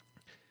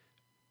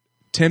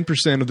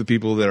 10% of the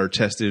people that are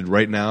tested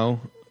right now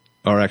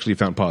are actually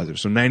found positive.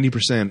 So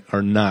 90%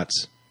 are not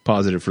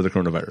positive for the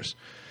coronavirus.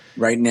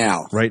 Right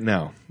now.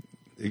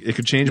 It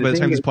could change by the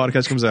time this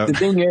podcast comes out.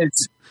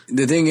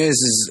 The thing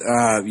is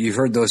you've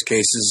heard those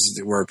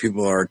cases where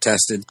people are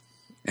tested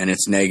and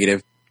it's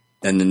negative,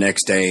 then the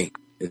next day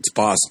it's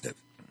positive.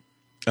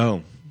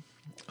 Oh,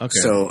 okay.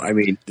 So, I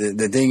mean,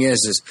 the thing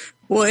is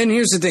well, and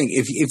here's the thing.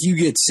 If you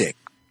get sick,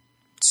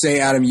 say,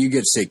 Adam, you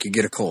get sick, you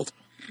get a cold,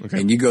 okay,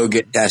 and you go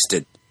get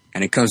tested,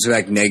 and it comes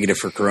back negative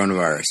for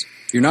coronavirus,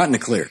 you're not in the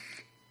clear.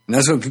 And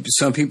that's what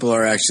some people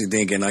are actually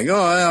thinking, like,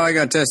 oh, I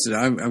got tested,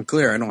 I'm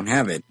clear, I don't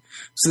have it.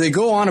 So they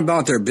go on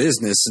about their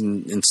business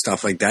and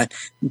stuff like that.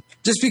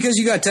 Just because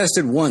you got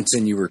tested once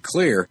and you were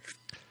clear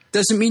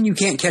doesn't mean you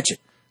can't catch it.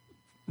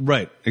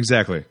 Right,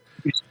 exactly.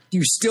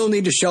 You still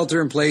need to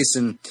shelter in place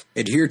and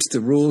adhere to the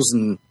rules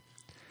and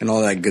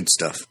all that good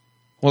stuff.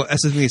 Well,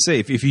 that's the thing they say.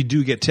 If you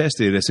do get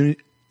tested,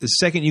 the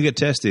second you get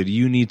tested,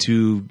 you need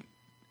to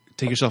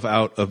take yourself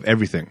out of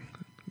everything.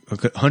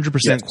 100%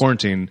 yes.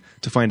 Quarantine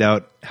to find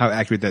out how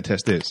accurate that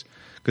test is.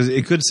 Because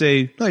it could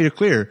say, no, you're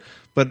clear,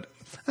 but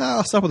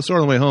I'll stop at the store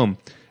on the way home.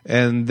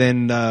 And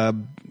then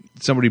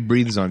somebody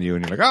breathes on you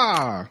and you're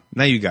like,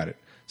 now you got it.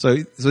 So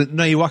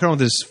now you walk around with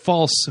this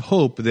false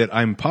hope that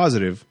I'm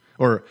positive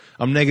or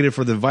I'm negative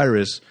for the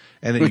virus.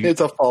 And then it's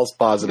a false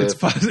positive.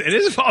 It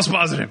is a false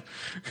positive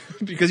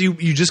because you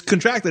just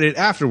contracted it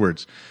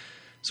afterwards.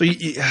 So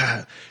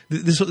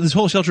this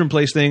whole shelter in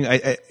place thing,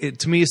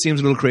 to me, it seems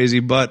a little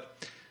crazy, but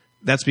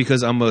that's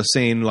because I'm a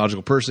sane,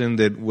 logical person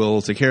that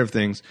will take care of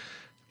things.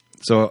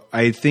 So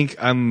I think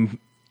I'm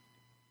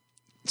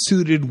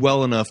suited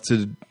well enough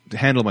to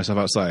handle myself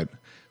outside.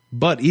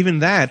 But even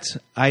that,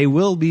 I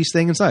will be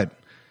staying inside.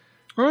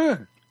 Right.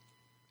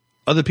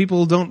 Other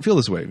people don't feel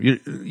this way.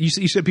 You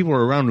said people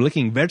are around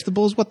licking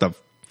vegetables? What the?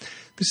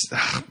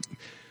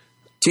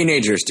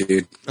 Teenagers,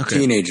 dude. Okay.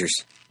 Teenagers.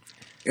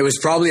 It was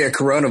probably a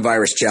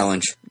coronavirus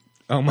challenge.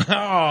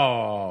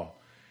 Oh,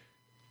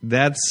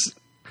 that's...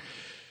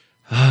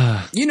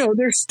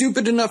 they're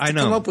stupid enough to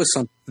come up with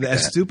something.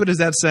 As stupid as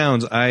that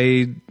sounds,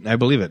 I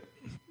believe it.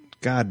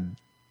 God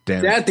damn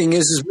it. The bad thing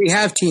is we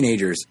have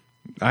teenagers.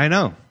 I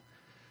know.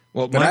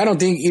 Well, but I don't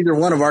think either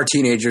one of our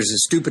teenagers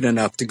is stupid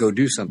enough to go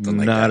do something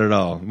like that. Not at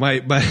all.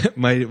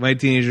 My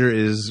teenager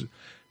is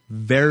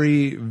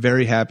very,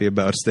 very happy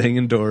about staying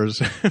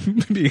indoors,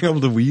 being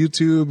able to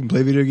YouTube and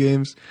play video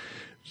games.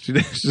 She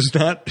does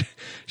not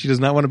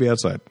want to be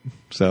outside.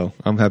 So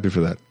I'm happy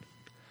for that.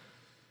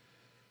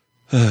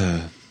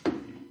 All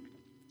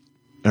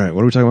right,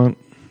 what are we talking about?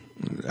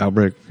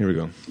 Outbreak. Here we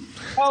go.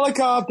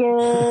 Helicopter.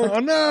 Oh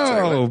no!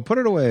 Sorry, put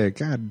it away.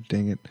 God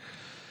dang it!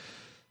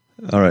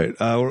 All right,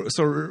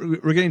 so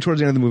we're getting towards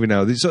the end of the movie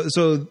now.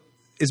 So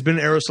it's been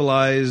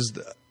aerosolized,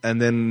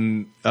 and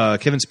then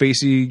Kevin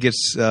Spacey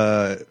gets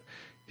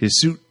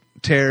his suit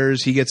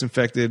tears. He gets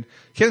infected.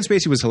 Kevin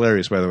Spacey was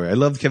hilarious, by the way. I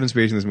loved Kevin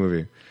Spacey in this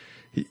movie.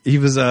 He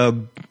was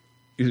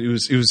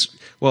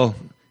well.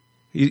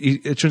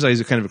 It turns out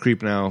he's kind of a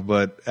creep now,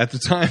 but at the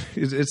time,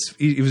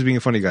 he was being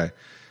a funny guy.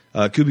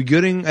 Cuba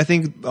Gooding, I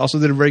think, also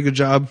did a very good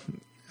job.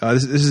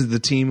 This is the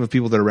team of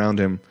people that are around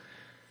him.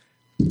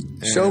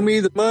 Show me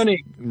the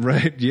money.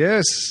 Right,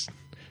 yes.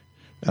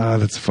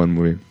 That's a fun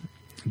movie.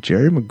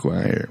 Jerry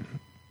Maguire.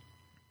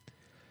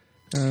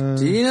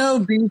 Do you know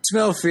Bees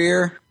Smell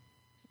Fear?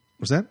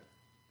 What's that?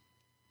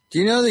 Do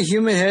you know the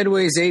human head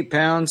weighs 8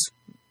 pounds?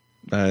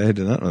 I did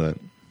not know that.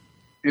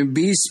 And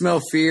Bees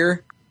Smell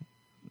Fear?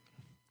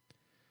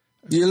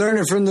 You learn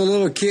it from the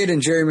little kid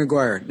in Jerry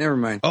Maguire. Never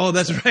mind. Oh,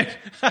 that's right.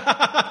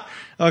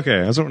 Okay,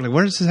 I was like,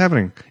 where is this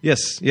happening?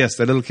 Yes, that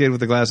little kid with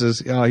the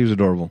glasses. Oh, he was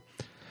adorable.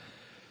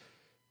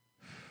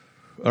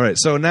 All right,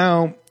 so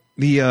now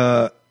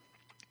the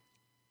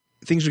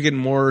things are getting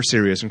more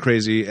serious and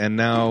crazy, and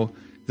now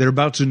they're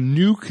about to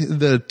nuke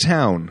the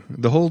town.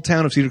 The whole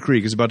town of Cedar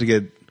Creek is about to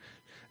get.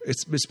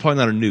 It's probably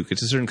not a nuke.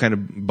 It's a certain kind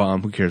of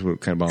bomb. Who cares what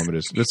kind of bomb it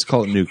is? Let's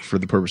call it nuke for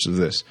the purpose of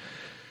this.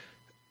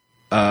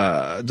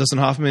 Dustin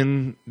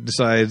Hoffman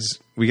decides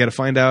we got to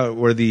find out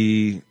where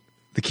the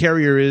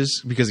carrier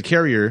is, because the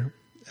carrier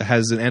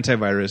has an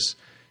antivirus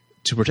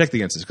to protect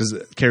against this, because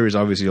the carrier is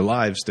obviously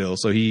alive still,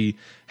 so he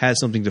has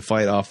something to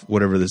fight off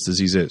whatever this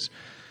disease is.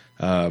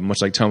 Much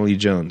like Tommy Lee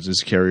Jones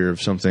is a carrier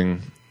of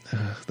something.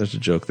 There's a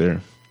joke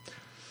there.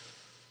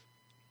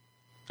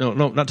 No,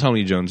 not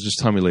Tommy Lee Jones, just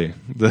Tommy Lee,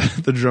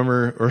 the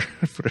drummer. Or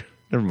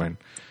never mind.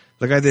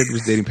 The guy that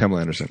was dating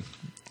Pamela Anderson.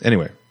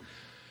 Anyway.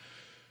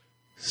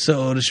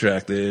 So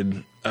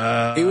distracted.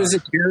 He was a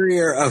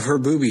carrier of her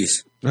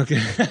boobies. Okay.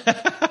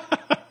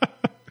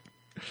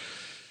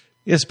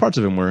 Yes, parts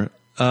of him were.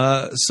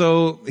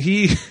 So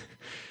he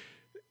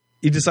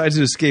decides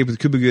to escape with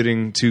Cuba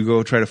Gooding to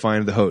go try to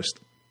find the host.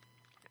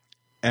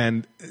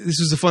 And this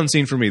was a fun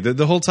scene for me.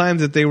 The whole time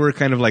that they were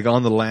kind of like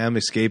on the lam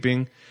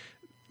escaping,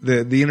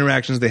 the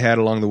interactions they had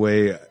along the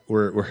way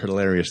were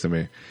hilarious to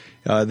me.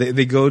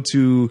 They go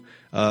to,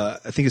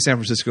 I think it's San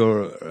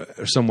Francisco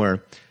or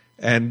somewhere,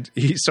 and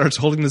he starts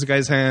holding this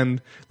guy's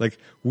hand like,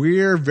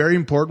 we're very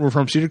important. We're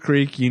from Cedar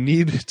Creek. You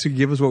need to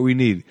give us what we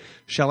need.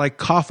 Shall I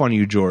cough on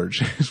you, George?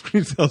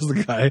 He tells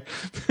the guy.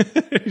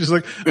 He's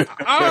like,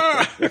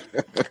 ah!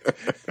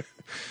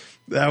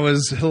 That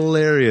was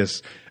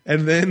hilarious.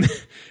 And then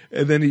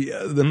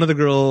another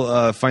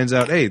girl finds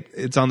out, hey,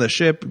 it's on the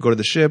ship. Go to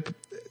the ship.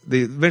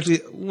 They eventually,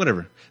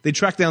 whatever. They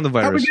track down the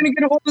virus. How are we going to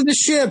get a hold of the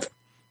ship?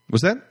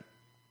 What's that?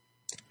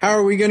 How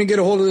are we going to get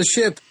a hold of the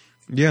ship?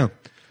 Yeah.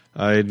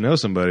 I know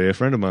somebody, a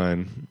friend of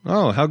mine.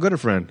 Oh, how good a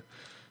friend.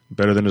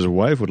 Better than his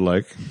wife would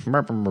like.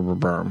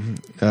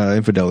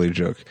 Infidelity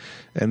joke.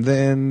 And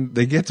then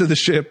they get to the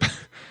ship.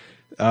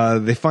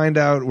 They find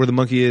out where the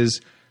monkey is.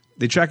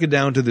 They track it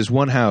down to this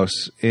one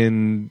house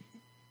in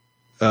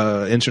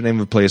insert name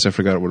of a place. I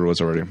forgot what it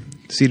was already.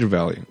 Cedar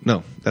Valley.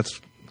 No,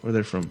 that's where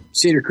they're from.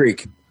 Cedar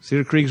Creek.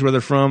 Cedar Creek is where they're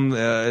from.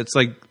 It's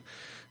like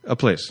a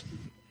place.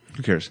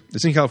 Who cares?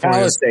 It's in California.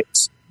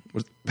 Palisades.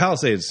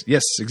 Palisades.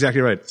 Yes,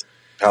 exactly right.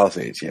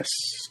 Palisades, yes.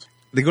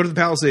 They go to the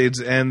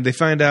Palisades, and they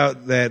find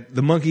out that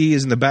the monkey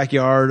is in the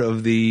backyard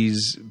of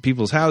these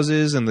people's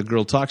houses, and the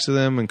girl talks to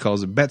them and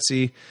calls it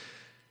Betsy.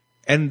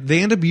 And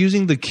they end up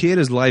using the kid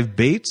as live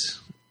bait,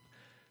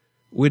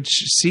 which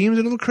seems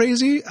a little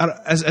crazy.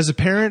 As a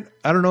parent,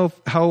 I don't know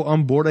how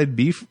on board I'd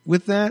be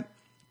with that.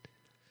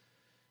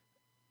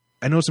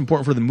 I know it's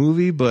important for the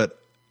movie, but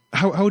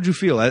how would you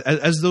feel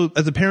as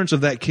the parents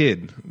of that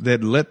kid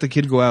that let the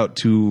kid go out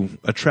to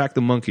attract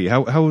the monkey?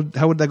 How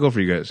would that go for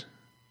you guys?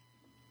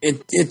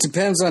 It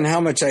depends on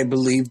how much I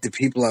believe the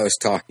people I was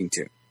talking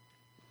to.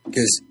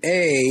 Because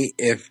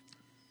if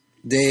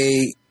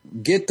they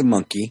get the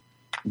monkey,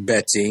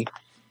 Betsy,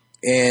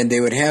 and they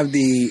would have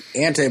the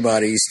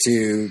antibodies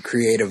to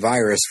create a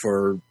virus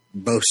for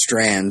both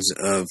strands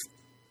of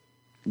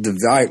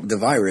the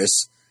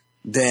virus,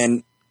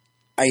 then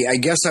I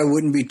guess I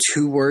wouldn't be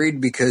too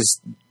worried, because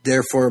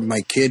therefore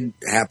my kid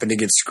happened to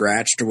get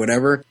scratched or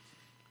whatever,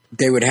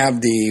 they would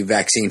have the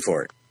vaccine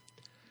for it.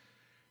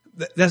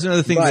 That's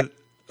another thing that...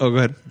 Oh, go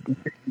ahead.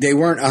 They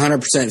weren't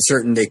 100%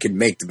 certain they could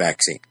make the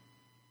vaccine.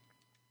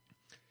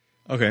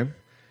 Okay.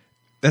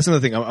 That's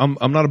another thing.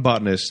 I'm not a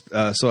botanist,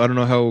 so I don't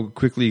know how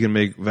quickly you can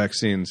make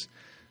vaccines.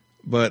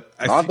 But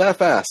not that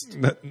fast.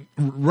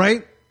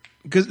 Right?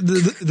 Because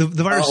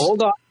the virus...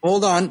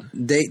 Hold on.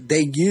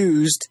 They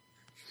used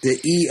the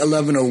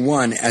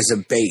E1101 as a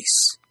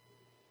base.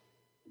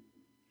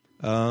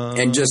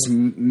 And just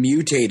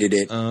mutated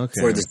it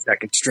for the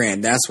second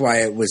strand. That's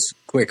why it was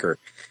quicker.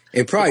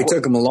 It probably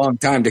took him a long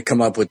time to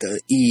come up with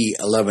the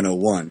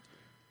E1101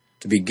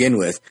 to begin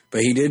with.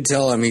 But he did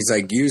tell him, he's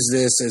like, use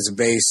this as a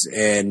base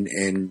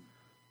and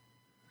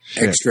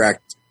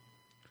extract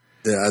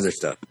the other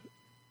stuff.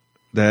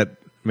 That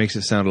makes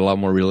it sound a lot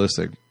more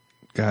realistic.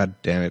 God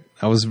damn it.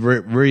 I was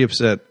very, very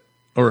upset,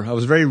 or I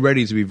was very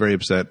ready to be very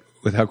upset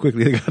with how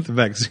quickly they got the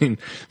vaccine.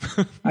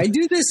 I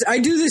do this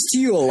to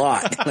you a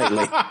lot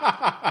lately.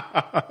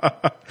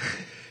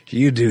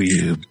 You do,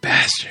 you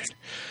bastard.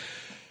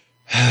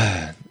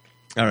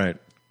 All right.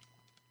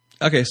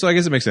 Okay, so I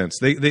guess it makes sense.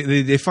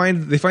 They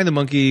find the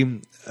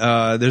monkey.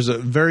 There's a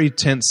very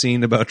tense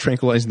scene about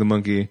tranquilizing the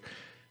monkey.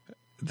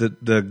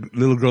 The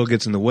little girl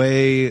gets in the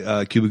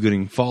way. Cuba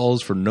Gooding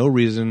falls for no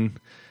reason.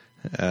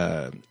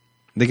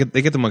 They get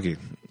the monkey.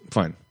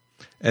 Fine.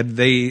 And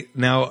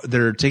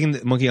they're taking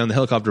the monkey on the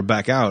helicopter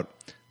back out,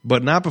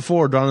 but not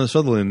before Donald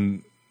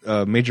Sutherland,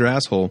 major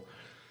asshole.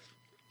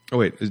 Oh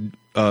wait,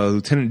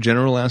 Lieutenant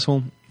General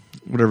asshole,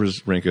 whatever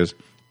his rank is.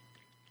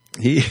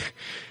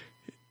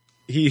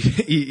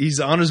 He's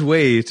on his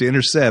way to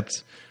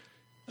intercept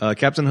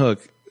Captain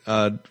Hook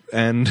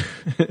and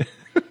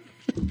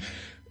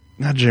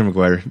not Jerry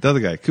Maguire, the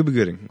other guy, Cuba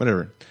Gooding,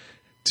 whatever,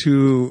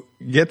 to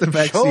get the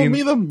vaccine. Show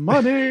me the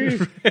money.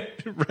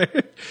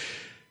 Right.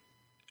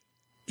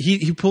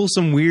 He pulls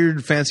some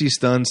weird fancy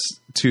stunts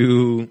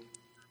to,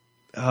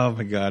 oh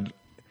my God.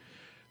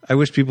 I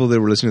wish people that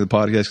were listening to the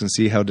podcast can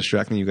see how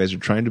distracting you guys are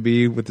trying to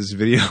be with this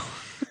video.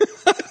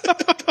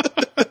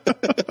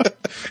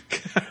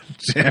 God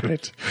damn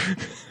it.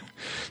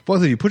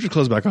 Both of you, put your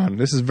clothes back on.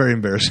 This is very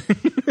embarrassing.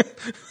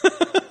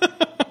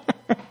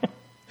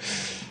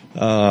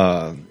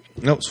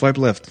 Nope, swipe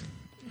left.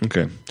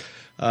 Okay.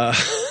 Oh,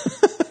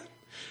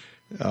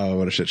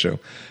 what a shit show.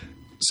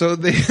 So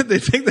they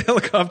take the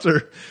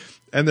helicopter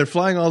and they're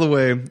flying all the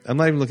way. I'm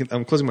not even looking.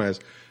 I'm closing my eyes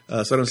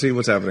so I don't see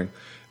what's happening.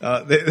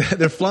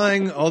 They're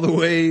flying all the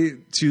way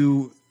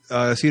to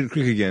Cedar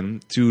Creek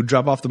again to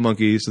drop off the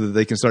monkey so that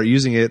they can start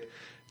using it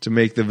to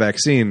make the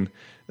vaccine,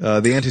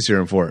 the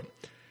anti-serum for it.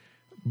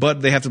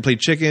 But they have to play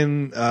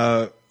chicken,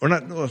 or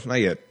not. No, not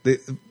yet. They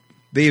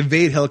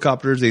evade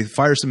helicopters. They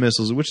fire some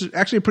missiles, which is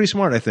actually pretty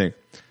smart, I think.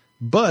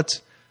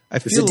 But I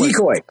feel it's a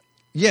decoy.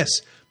 Yes,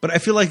 but I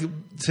feel like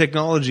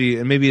technology,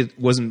 and maybe it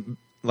wasn't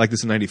like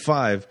this in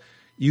 '95.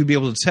 You'd be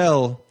able to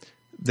tell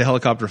the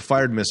helicopter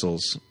fired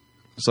missiles,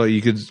 so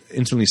you could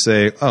instantly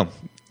say, "Oh,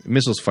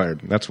 missiles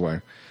fired." That's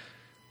why.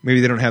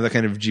 Maybe they don't have that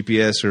kind of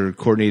GPS or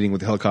coordinating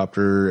with the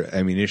helicopter,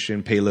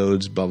 ammunition,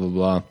 payloads, blah blah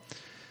blah.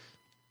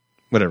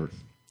 Whatever.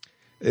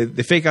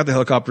 They fake out the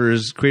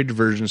helicopters, create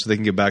diversion so they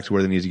can get back to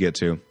where they need to get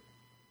to,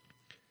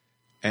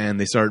 and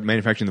they start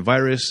manufacturing the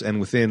virus. And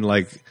within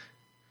like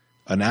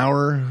an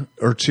hour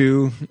or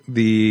two,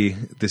 the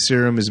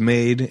serum is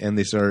made, and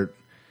they start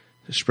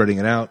spreading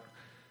it out.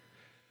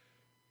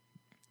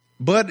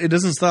 But it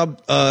doesn't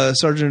stop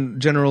Sergeant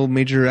General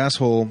Major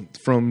Asshole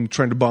from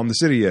trying to bomb the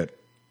city yet.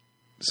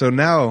 So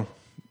now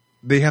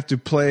they have to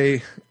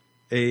play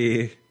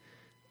a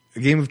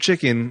game of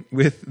chicken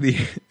with the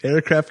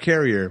aircraft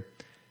carrier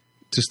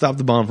to stop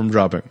the bomb from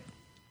dropping.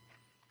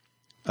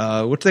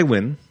 Which they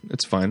win.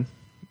 It's fine.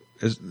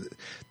 This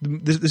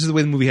is the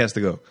way the movie has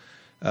to go.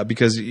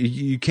 Because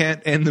you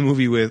can't end the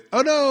movie with,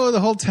 oh no, the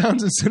whole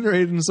town's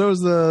incinerated and so is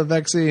the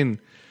vaccine.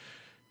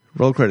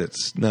 Roll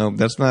credits. No,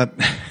 that's not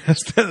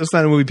that's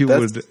not a movie people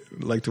would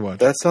like to watch.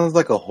 That sounds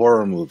like a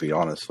horror movie,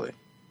 honestly.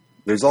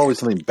 There's always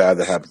something bad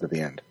that happens at the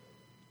end.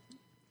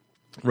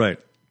 Right.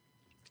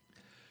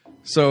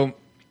 So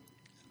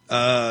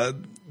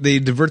they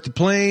divert the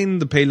plane.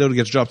 The payload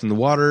gets dropped in the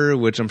water,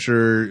 which I'm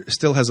sure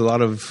still has a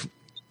lot of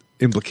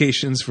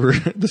implications for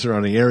the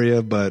surrounding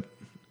area, but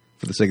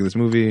for the sake of this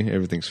movie,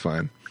 everything's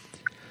fine.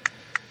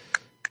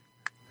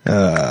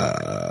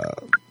 What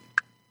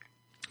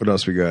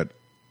else we got?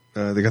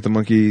 They got the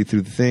monkey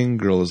through the thing.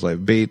 Girl is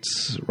live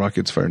baits.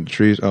 Rockets fired into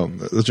trees. Oh,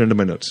 let's turn to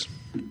my notes.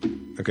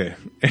 Okay.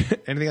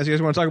 Anything else you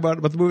guys want to talk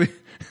about the movie?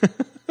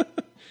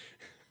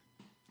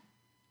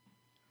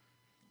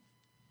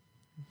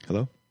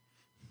 Hello?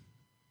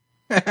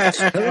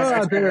 Hello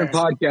out there in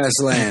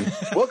podcast land.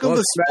 Welcome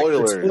to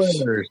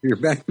Spoilers. Your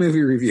back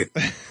movie review.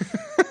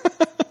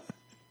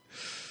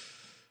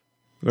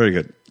 Very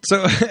good.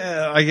 So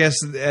I guess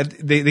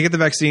they get the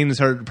vaccine and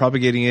start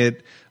propagating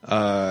it.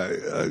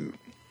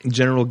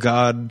 General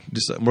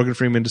Morgan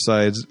Freeman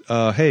decides,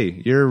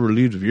 hey, you're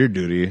relieved of your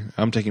duty.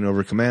 I'm taking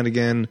over command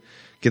again.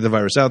 Get the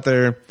virus out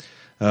there.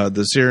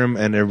 The serum,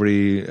 and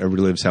everybody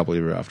lives happily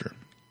ever after.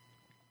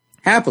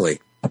 Happily.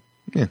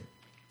 Yeah.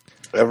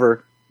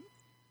 Ever.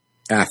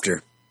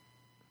 After.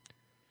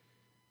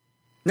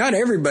 Not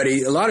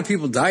everybody. A lot of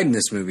people died in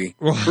this movie.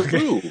 Well,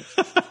 Ooh.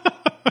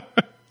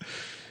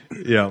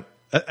 Yeah.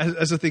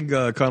 That's the thing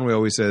Conway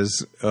always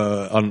says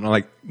on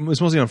like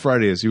it's mostly on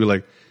Fridays. You were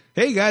like,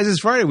 "Hey guys,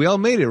 it's Friday. We all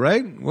made it,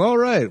 right?" Well, all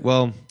right.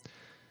 Well,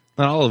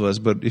 not all of us,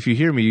 but if you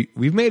hear me,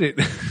 we've made it.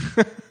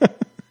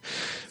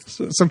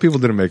 So some people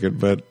didn't make it,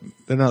 but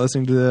they're not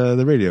listening to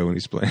the radio when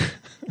he's playing.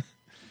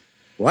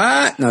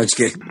 What? No, it's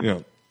good. Yeah.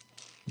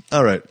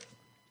 All right.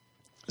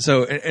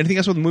 So, anything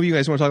else about the movie you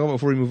guys want to talk about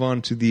before we move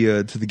on to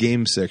the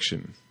game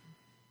section?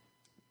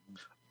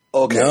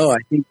 Okay. No, I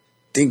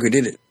think we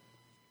did it.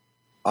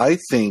 I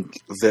think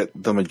that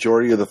the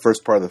majority of the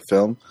first part of the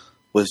film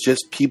was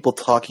just people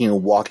talking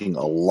and walking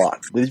a lot.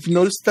 Did you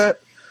notice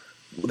that?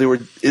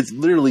 It's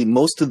literally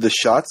most of the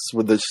shots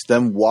were just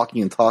them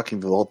walking and talking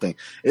through the whole thing.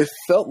 It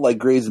felt like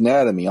Grey's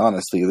Anatomy,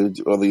 honestly.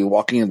 Are they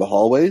walking in the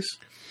hallways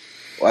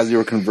as they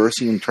were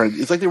conversing and trying?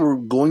 It's like they were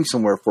going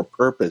somewhere for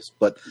purpose,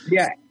 but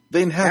Yeah.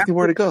 they didn't have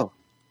anywhere to go.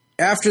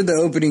 After the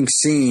opening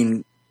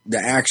scene, the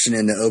action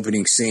in the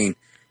opening scene,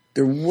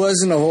 there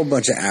wasn't a whole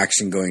bunch of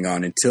action going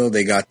on until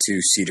they got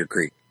to Cedar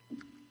Creek.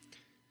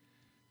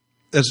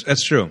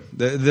 That's true.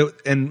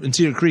 And in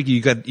Cedar Creek,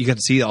 you got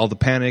to see all the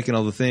panic and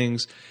all the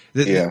things.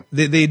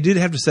 They did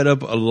have to set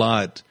up a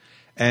lot,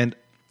 and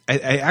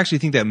I actually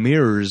think that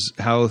mirrors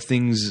how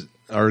things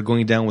are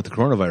going down with the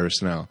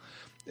coronavirus now.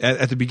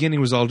 At the beginning,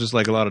 it was all just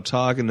like a lot of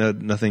talk,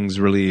 and nothing's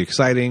really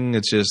exciting.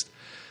 It's just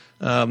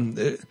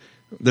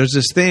there's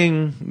this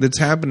thing that's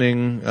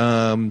happening.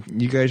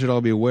 You guys should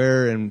all be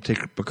aware and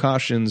take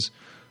precautions.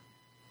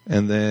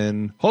 And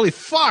then, holy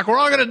fuck, we're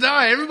all going to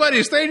die.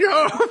 Everybody stay in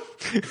your home.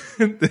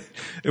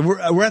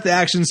 we're at the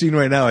action scene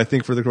right now, I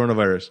think, for the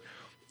coronavirus.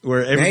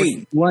 Where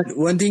Hey,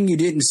 one thing you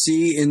didn't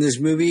see in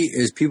this movie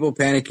is people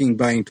panicking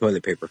buying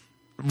toilet paper.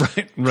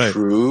 Right.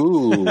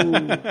 True.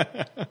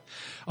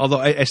 Although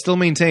I still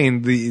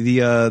maintain the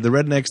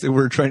rednecks that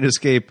were trying to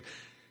escape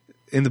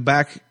in the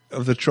back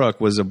of the truck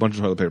was a bunch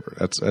of toilet paper.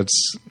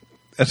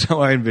 That's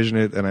how I envision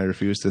it, and I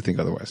refuse to think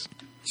otherwise.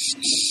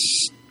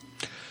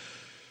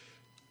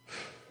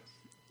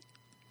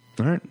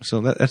 All right, so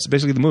that's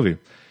basically the movie.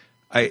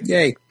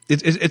 Yay!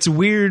 It's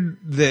weird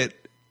that,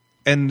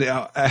 and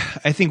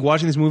I think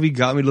watching this movie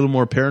got me a little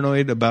more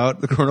paranoid about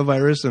the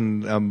coronavirus,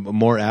 and I'm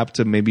more apt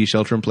to maybe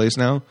shelter in place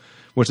now,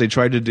 which they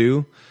tried to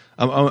do.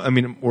 I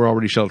mean, we're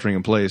already sheltering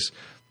in place.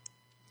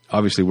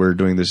 Obviously, we're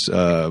doing this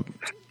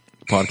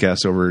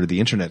podcast over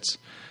the internets.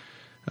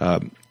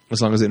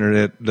 As long as the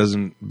internet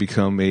doesn't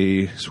become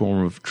a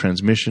swarm of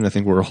transmission, I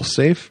think we're all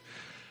safe.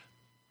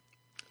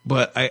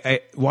 But I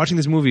watching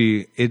this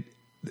movie,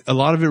 a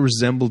lot of it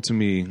resembled to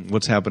me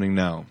what's happening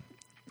now.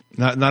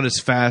 Not as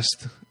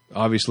fast,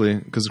 obviously,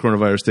 because the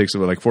coronavirus takes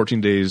about like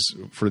 14 days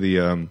for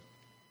the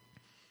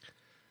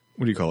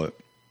what do you call it?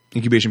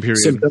 Incubation period.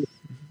 Symptoms.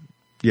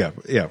 Yeah,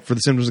 for the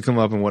symptoms to come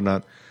up and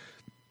whatnot.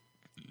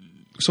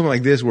 Something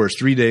like this, where it's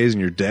 3 days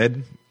and you're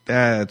dead,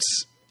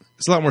 it's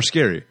a lot more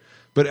scary.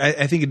 But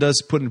I think it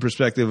does put in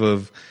perspective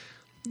of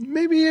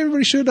maybe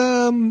everybody should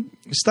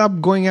stop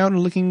going out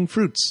and licking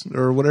fruits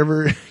or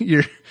whatever.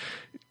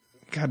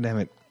 God damn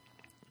it.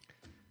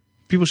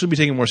 People should be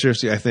taken more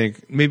seriously, I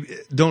think. Maybe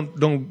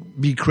don't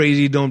be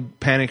crazy. Don't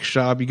panic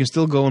shop. You can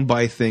still go and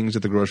buy things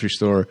at the grocery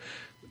store.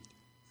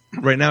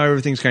 Right now,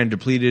 everything's kind of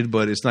depleted,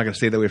 but it's not going to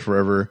stay that way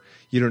forever.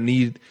 You don't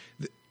need...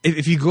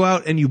 If you go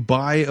out and you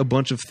buy a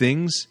bunch of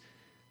things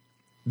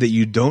that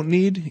you don't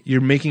need, you're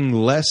making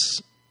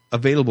less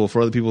available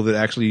for other people that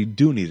actually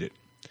do need it.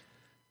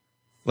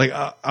 Like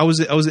I was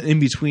in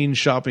between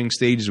shopping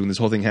stages when this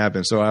whole thing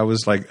happened, so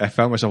I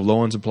found myself low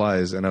on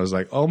supplies, and I was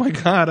like, "Oh my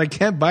god, I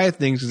can't buy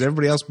things because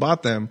everybody else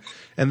bought them,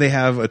 and they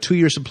have a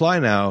 2-year supply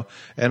now,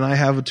 and I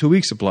have a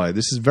 2-week supply.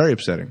 This is very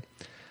upsetting."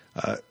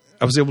 I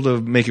was able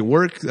to make it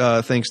work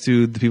thanks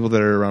to the people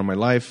that are around my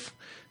life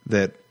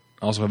that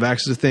also have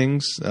access to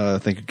things.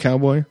 Thank you,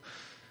 Cowboy,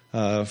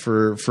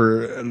 for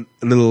a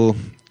little.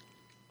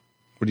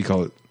 What do you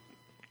call it?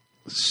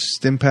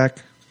 Stim pack?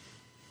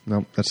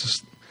 No, that's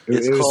just.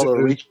 It's called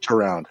a reach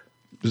around.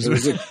 I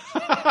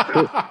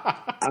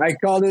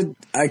called it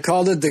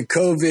the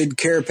COVID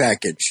care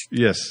package.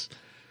 Yes.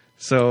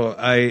 So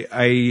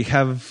I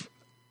have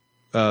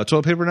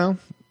toilet paper now.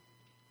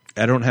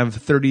 I don't have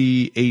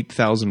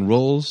 38,000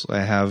 rolls. I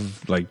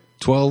have like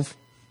 12.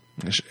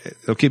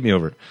 It'll keep me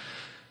over.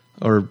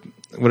 Or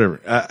whatever.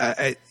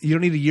 You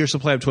don't need a year's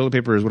supply of toilet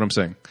paper is what I'm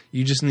saying.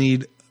 You just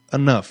need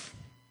enough.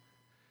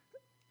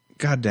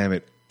 God damn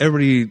it.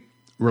 Everybody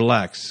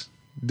relax.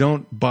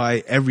 Don't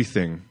buy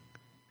everything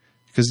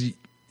because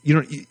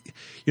you're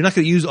not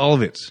going to use all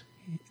of it.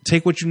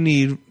 Take what you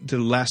need to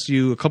last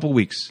you a couple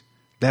weeks.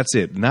 That's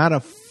it. Not a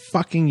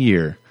fucking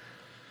year.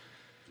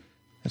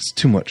 That's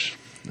too much.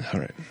 All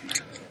right.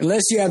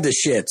 Unless you have the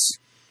shits.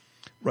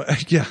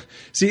 Right. Yeah.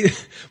 See,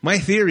 my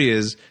theory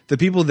is the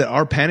people that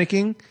are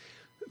panicking,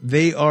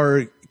 they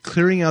are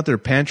clearing out their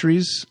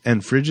pantries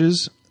and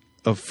fridges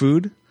of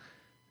food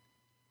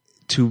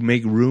to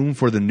make room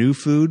for the new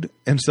food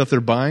and stuff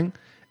they're buying.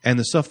 And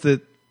the stuff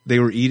that they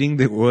were eating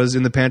that was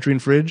in the pantry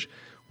and fridge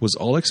was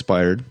all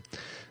expired.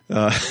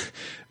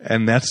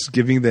 And that's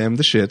giving them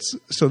the shits.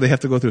 So they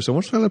have to go through so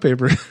much toilet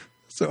paper.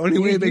 It's the only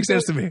way it makes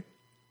sense to me.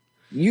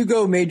 You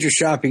go major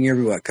shopping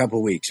every,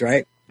 couple weeks,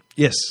 right?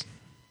 Yes.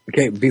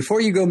 Okay, before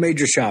you go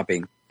major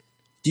shopping,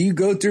 do you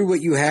go through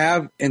what you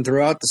have and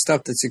throw out the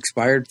stuff that's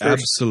expired first?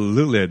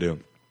 Absolutely, I do.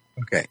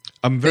 Okay.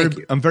 I'm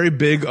very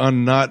big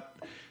on not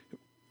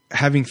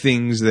having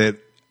things that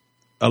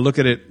I look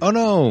at it. Oh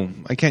no,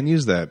 I can't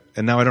use that,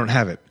 and now I don't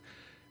have it.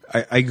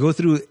 I go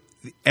through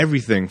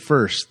everything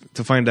first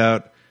to find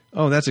out.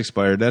 Oh, that's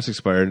expired. That's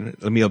expired.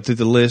 Let me update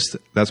the list.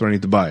 That's what I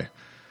need to buy.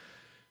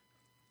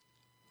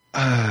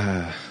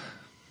 I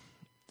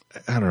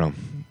don't know.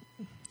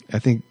 I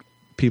think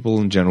people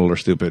in general are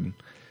stupid.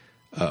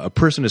 A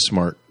person is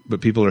smart,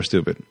 but people are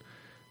stupid,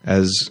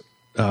 as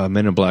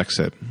Men in Black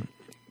said.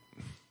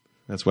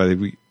 That's why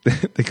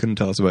they couldn't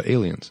tell us about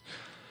aliens.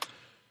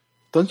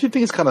 Don't you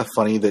think it's kind of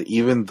funny that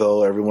even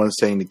though everyone's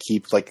saying to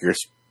keep like your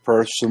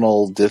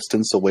personal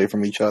distance away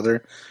from each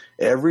other,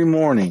 every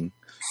morning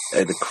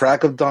at the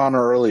crack of dawn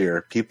or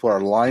earlier, people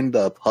are lined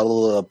up,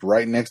 huddled up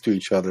right next to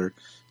each other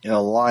in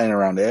a line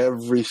around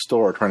every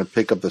store trying to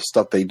pick up the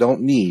stuff they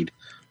don't need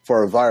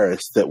for a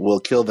virus that will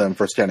kill them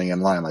for standing in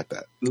line like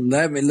that.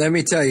 Let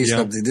me tell you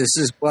something. This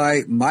is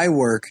why my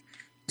work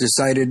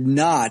decided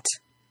not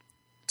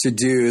to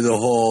do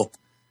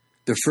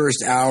the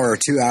first hour or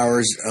 2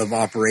 hours of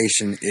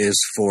operation is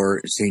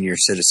for senior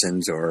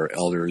citizens or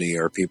elderly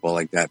or people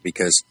like that,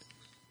 because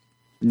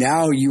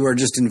now you are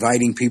just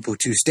inviting people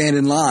to stand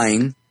in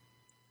line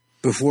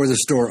before the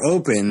store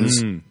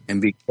opens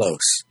and be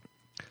close.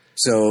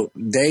 So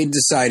they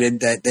decided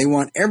that they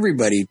want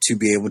everybody to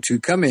be able to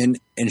come in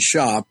and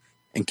shop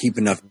and keep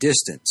enough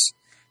distance.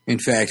 In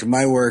fact,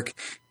 my work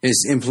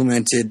is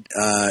implemented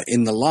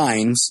in the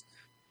lines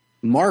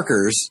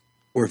markers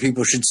where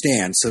people should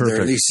stand. So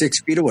they're at least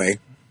 6 feet away.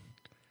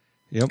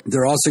 Yep.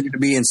 They're also going to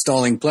be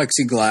installing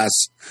plexiglass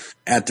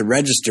at the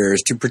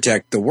registers to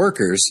protect the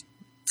workers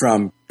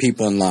from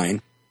people in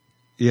line.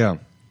 Yeah.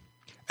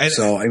 And,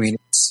 so, I mean,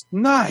 it's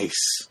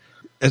nice.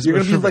 You're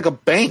going to be like a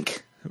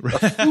bank.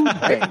 A food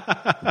bank.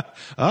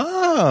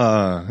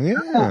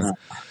 Yeah.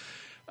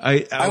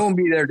 I won't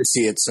be there to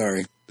see it.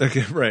 Sorry.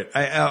 Okay, right.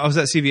 I was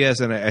at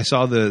CVS and I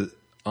saw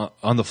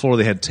on the floor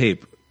they had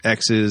tape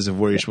X's of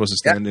where you're supposed to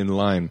stand in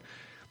line.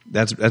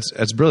 That's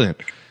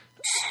brilliant.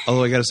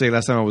 Although I got to say,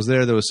 last time I was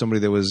there was somebody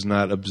that was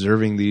not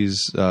observing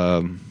these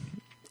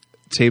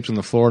tapes on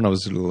the floor, and I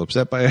was a little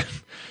upset by it.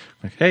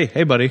 Like,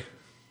 hey, buddy,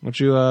 why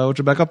don't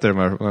you back up there,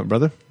 my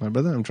brother?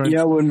 I'm trying.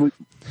 Yeah, when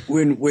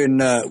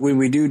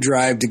we do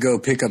drive to go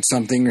pick up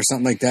something or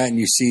something like that, and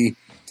you see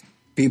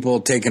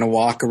people taking a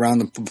walk around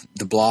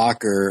the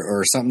block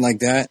or something like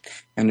that,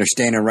 and they're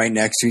standing right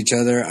next to each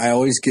other, I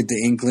always get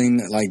the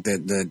inkling, like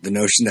the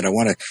notion that I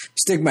want to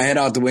stick my head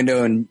out the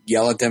window and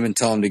yell at them and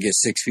tell them to get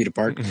 6 feet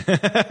apart.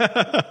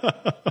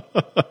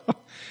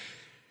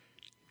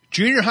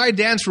 Junior high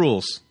dance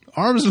rules.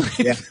 Arms length.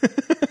 Yeah.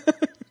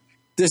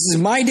 This is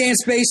my dance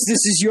space.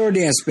 This is your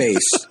dance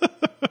space.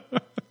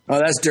 Oh,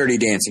 that's dirty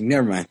dancing.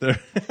 Never mind.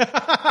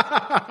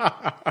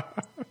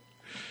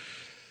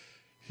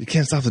 You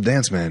can't stop the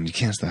dance, man. You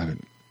can't stop it.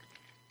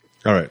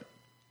 All right,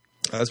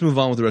 let's move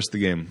on with the rest of the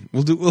game.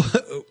 We'll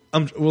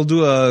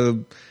do a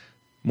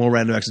more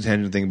random extra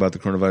tangent thing about the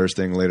coronavirus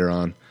thing later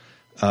on.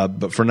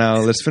 But for now,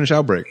 let's finish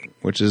Outbreak,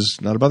 which is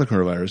not about the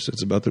coronavirus.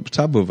 It's about the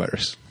Tabo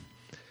virus.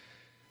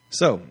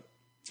 So,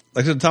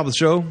 like I said at the top of the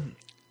show,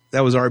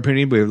 that was our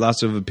opinion. But we have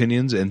lots of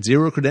opinions and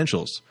zero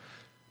credentials.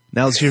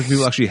 Now let's hear from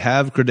people who actually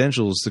have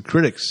credentials, the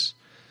critics.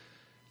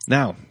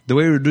 Now, the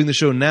way we're doing the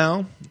show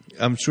now,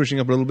 I'm switching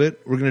up a little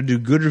bit. We're going to do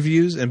good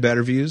reviews and bad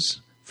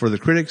reviews for the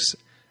critics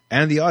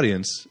and the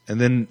audience, and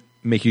then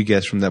make you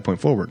guess from that point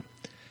forward.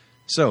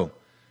 So,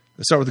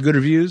 let's start with the good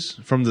reviews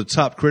from the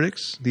top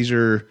critics. These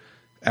are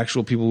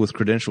actual people with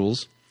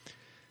credentials.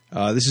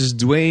 This is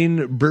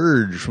Dwayne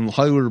Burge from the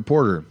Hollywood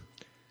Reporter.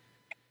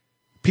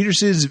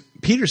 Peterson's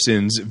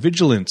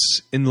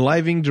vigilance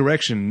enlivening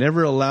direction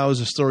never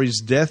allows a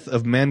story's death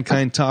of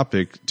mankind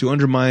topic to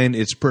undermine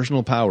its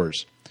personal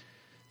powers.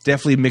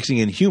 Definitely mixing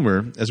in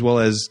humor as well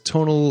as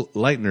tonal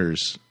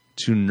lighteners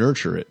to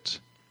nurture it.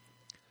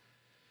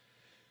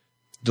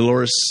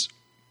 Dolores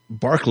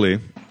Barkley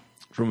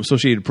from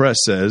Associated Press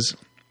says,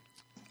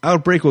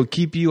 Outbreak will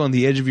keep you on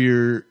the edge of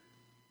your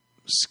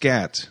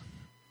scat.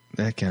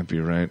 That can't be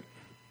right.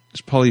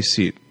 It's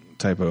polyseat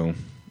typo.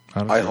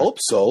 I hope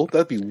so.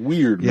 That'd be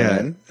weird,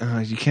 man.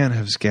 You can't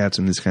have scats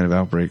in this kind of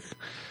outbreak.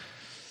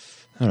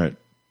 All right.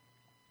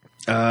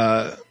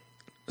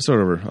 Start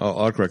over.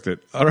 I'll correct it.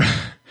 All right.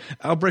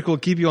 Outbreak will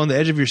keep you on the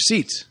edge of your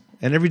seat.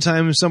 And every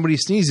time somebody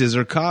sneezes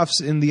or coughs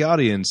in the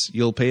audience,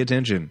 you'll pay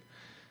attention.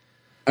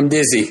 I'm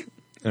dizzy.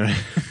 All right.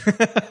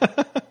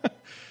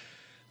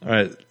 All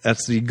right.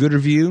 That's the good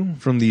review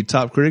from the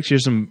top critics.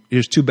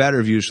 Here's two bad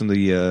reviews from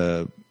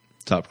the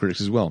top critics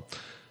as well.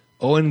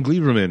 Owen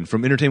Gleiberman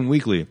from Entertainment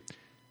Weekly.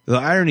 The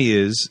irony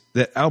is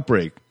that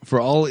Outbreak, for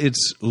all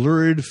its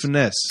lurid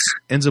finesse,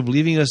 ends up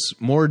leaving us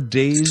more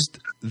dazed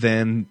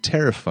than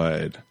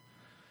terrified.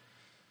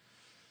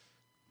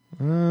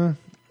 I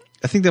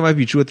think that might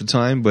be true at the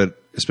time,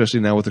 but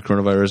especially now with the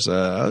coronavirus,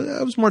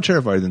 I was more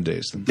terrified than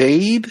dazed.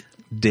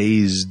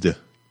 Dazed.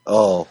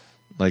 Oh.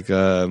 Like,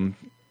 and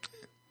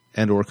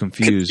or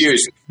confused.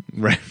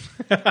 Right.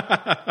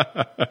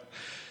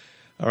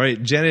 All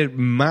right. Janet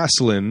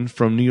Maslin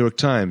from New York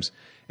Times.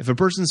 If a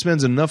person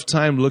spends enough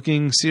time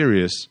looking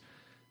serious,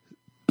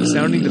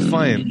 sounding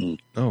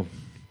defiant. Oh.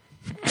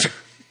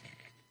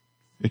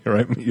 You're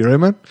right,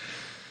 man?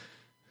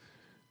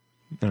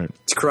 All right.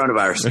 It's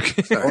coronavirus.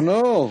 Okay. Oh,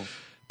 no.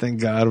 Thank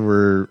God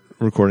we're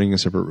recording in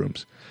separate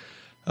rooms.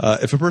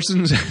 If a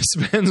person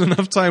spends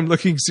enough time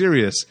looking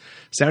serious,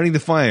 sounding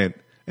defiant,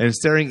 and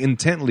staring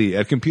intently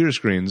at computer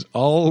screens,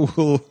 all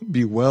will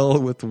be well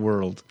with the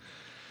world.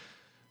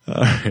 All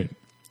right.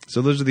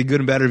 So those are the good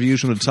and bad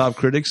reviews from the top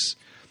critics.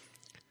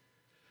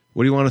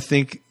 What do you want to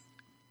think?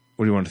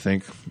 What do you want to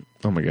think?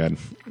 Oh, my God.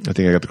 I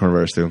think I got the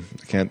coronavirus, too.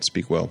 I can't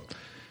speak well.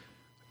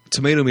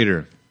 Tomato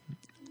meter.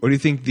 What do you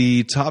think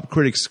the top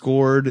critics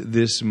scored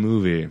this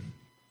movie?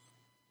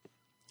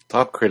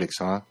 Top critics,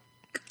 huh?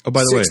 Oh,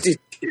 by the way.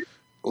 62.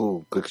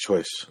 Oh, good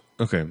choice.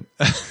 Okay.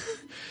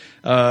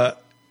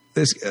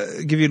 Let's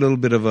give you a little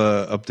bit of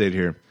a update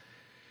here.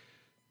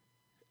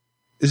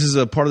 This is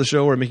a part of the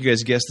show where I make you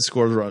guys guess the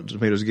score of the Rotten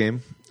Tomatoes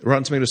game.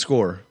 Rotten Tomatoes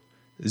score.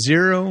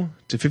 0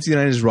 to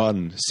 59 is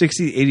rotten.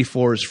 60 to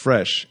 84 is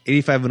fresh.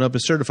 85 and up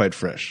is certified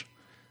fresh.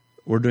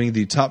 We're doing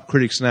the top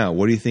critics now.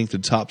 What do you think the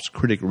top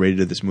critic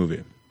rated this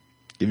movie?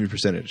 Give me a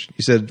percentage.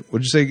 You said,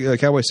 what'd you say,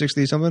 Cowboy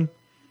 60 something?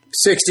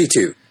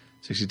 62.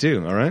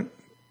 62, all right.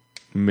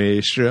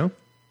 Maestro.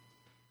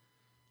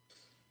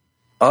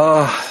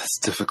 It's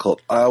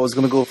difficult. I was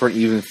going to go for an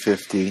even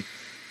 50,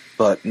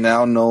 but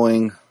now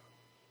knowing...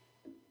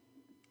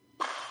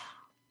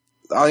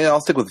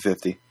 I'll stick with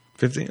 50.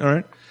 50, all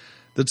right.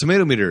 The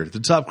tomato meter, the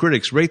top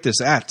critics rate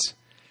this at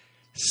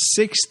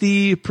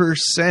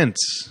 60%.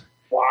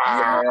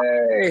 Wow.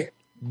 Yay.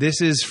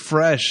 This is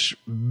fresh,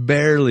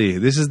 barely.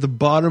 This is the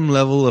bottom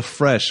level of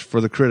fresh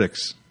for the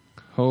critics.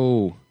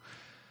 Oh.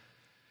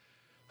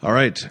 All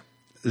right.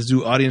 Let's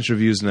do audience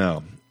reviews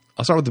now.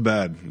 I'll start with the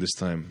bad this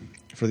time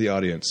for the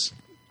audience.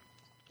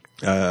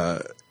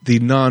 The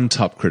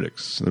non-top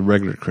critics, the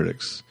regular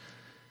critics.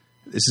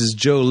 This is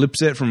Joe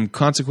Lipset from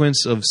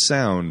Consequence of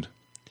Sound.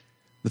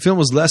 The film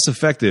was less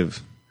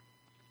effective,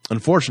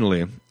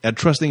 unfortunately, at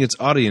trusting its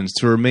audience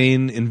to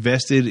remain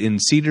invested in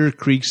Cedar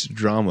Creek's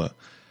drama,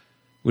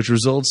 which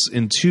results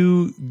in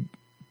two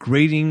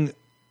grating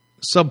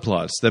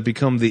subplots that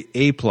become the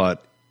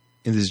A-plot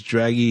in this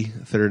draggy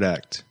third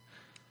act.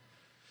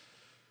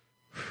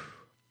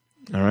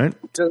 All right?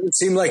 Doesn't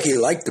seem like he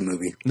liked the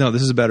movie. No,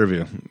 this is a bad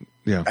review.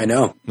 Yeah. I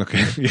know.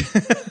 Okay.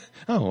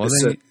 Oh, well,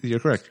 then you're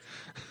correct.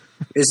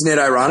 Isn't it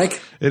ironic?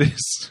 It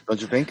is.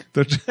 Don't you think?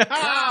 Don't you-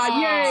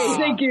 Yay!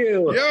 Thank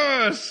you.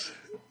 Yes!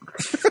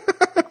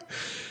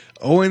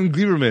 Owen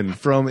Gleiberman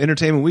from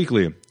Entertainment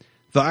Weekly.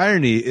 The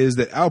irony is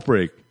that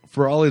Outbreak,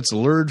 for all its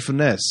lurid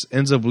finesse,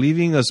 ends up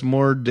leaving us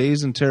more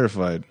dazed and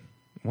terrified.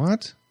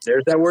 What?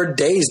 There's that word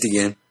dazed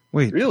again.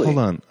 Wait, Really? hold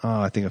on.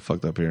 Oh, I think I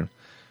fucked up here.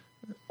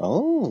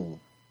 Oh.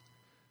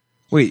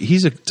 Wait,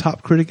 he's a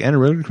top critic and a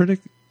regular critic?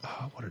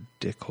 Oh, what a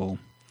dickhole.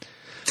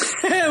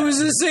 It was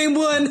the same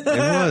one. It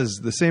was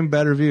the same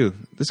bad review.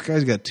 This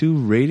guy's got 2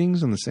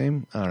 ratings on the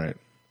same. All right.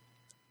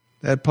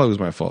 That probably was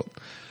my fault.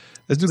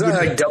 Let's do Is that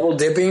like double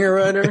dipping or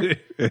whatever?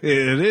 It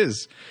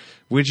is,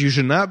 which you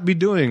should not be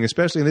doing,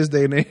 especially in this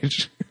day and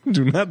age.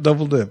 Do not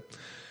double dip,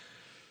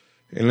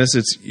 unless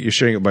you're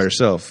sharing it by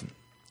yourself,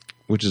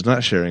 which is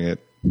not sharing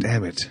it.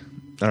 Damn it!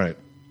 All right.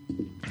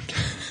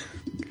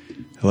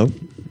 Hello,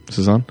 this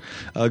is on.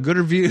 Good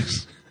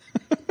reviews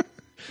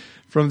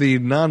from the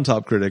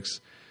non-top critics.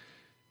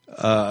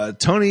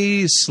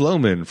 Tony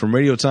Sloman from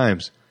Radio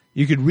Times.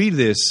 You could read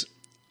this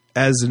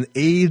as an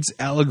AIDS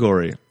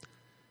allegory,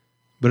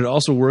 but it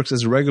also works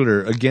as a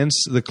regular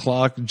against the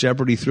clock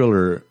Jeopardy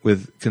thriller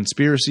with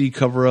conspiracy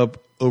cover-up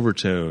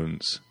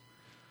overtones.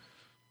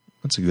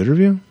 That's a good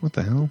review? What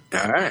the hell?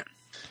 All right.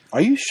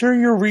 Are you sure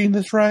you're reading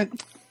this right?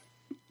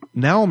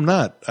 Now I'm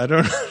not. I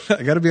don't.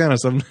 I got to be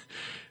honest. I'm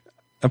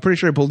pretty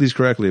sure I pulled these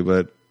correctly,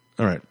 but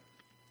all right.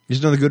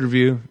 Just another good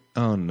review.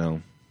 Oh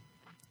no.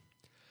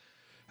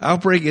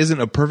 Outbreak isn't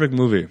a perfect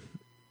movie,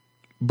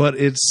 but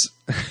it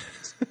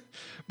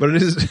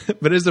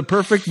is a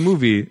perfect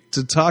movie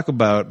to talk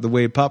about the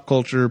way pop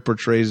culture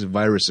portrays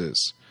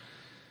viruses.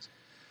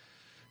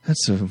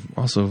 That's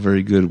also a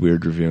very good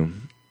weird review.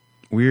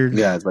 Weird.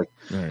 Yeah, it's like,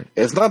 all right.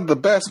 It's not the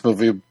best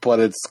movie, but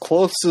it's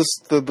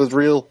closest to the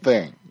real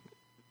thing.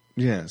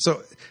 Yeah,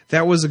 so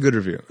that was a good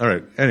review. All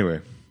right.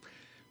 Anyway,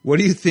 what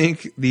do you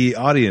think the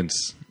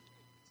audience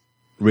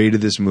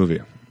rated this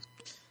movie?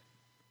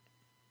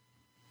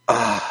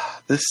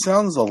 This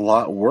sounds a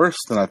lot worse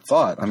than I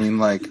thought. I mean,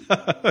 like,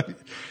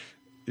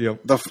 Yep.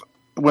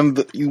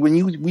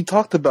 we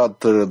talked about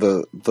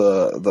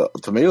the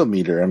tomato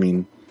meter. I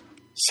mean,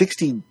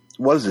 60.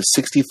 What is it?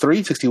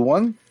 63,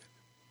 61?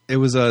 It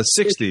was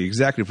 60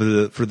 exactly for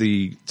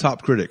the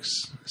top critics.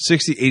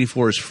 60,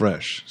 84 is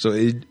fresh, so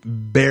it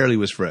barely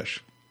was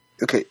fresh.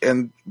 Okay,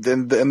 and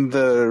then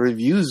the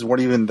reviews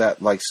weren't even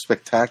that like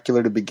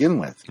spectacular to begin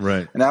with.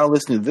 Right. And now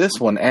listening to this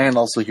one, and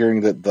also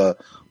hearing that the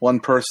one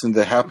person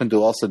that happened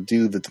to also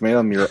do the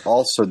tomato meter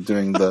also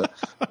doing the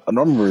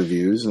normal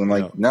reviews, and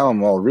like now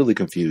I'm all really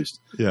confused.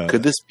 Yeah.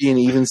 Could this be an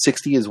even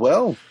 60 as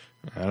well?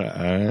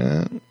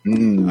 I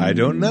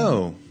don't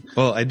know.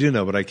 Well, I do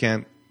know, but I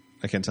can't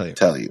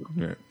tell you.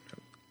 Yeah.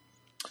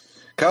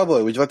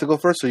 Cowboy, would you like to go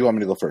first, or you want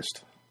me to go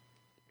first?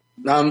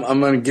 I'm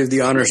going to give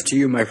the honors to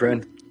you, my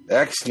friend.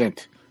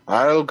 Excellent.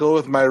 I'll go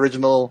with my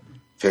original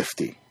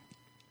 50.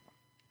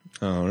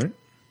 All right.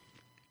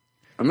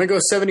 I'm going to go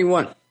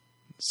 71.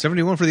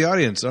 71 for the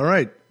audience. All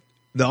right.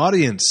 The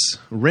audience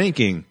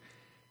ranking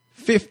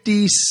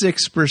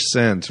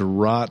 56%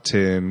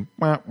 rotten.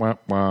 Wah, wah,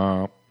 wah.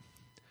 All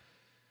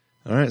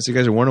right. So you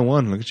guys are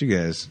 1-1. Look at you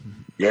guys.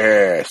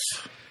 Yes.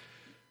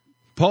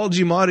 Paul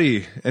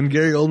Giamatti and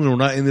Gary Oldman were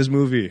not in this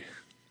movie.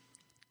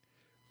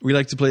 We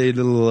like to play a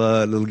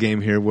little game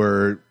here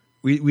where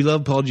we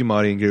love Paul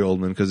Giamatti and Gary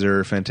Oldman because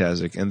they're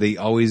fantastic, and they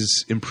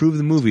always improve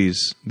the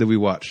movies that we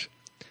watch.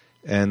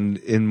 And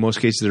in most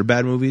cases, they're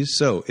bad movies.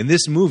 So in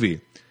this movie,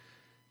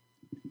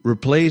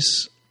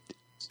 replace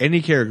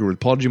any character with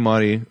Paul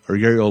Giamatti or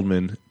Gary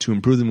Oldman to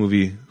improve the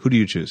movie. Who do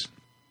you choose?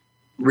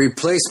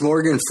 Replace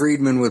Morgan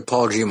Freeman with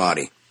Paul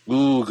Giamatti.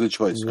 Ooh, good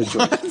choice. Good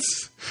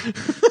choice.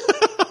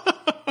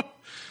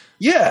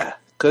 Yeah,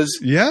 because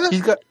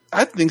he's got.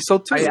 I think so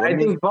too. I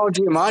think Paul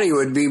Giamatti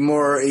would be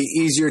more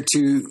easier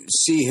to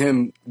see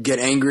him get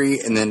angry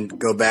and then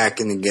go back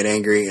and then get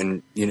angry,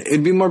 and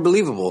it'd be more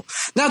believable.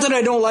 Not that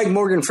I don't like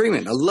Morgan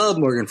Freeman. I love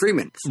Morgan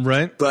Freeman.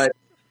 Right. But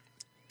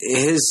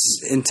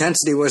his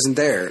intensity wasn't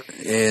there.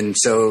 And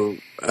so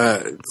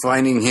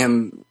finding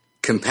him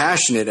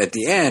compassionate at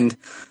the end,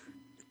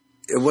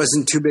 it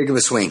wasn't too big of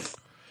a swing.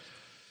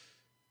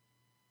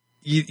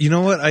 You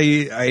know what?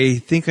 I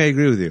think I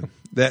agree with you.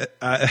 That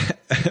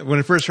when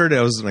I first heard it,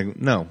 I was like,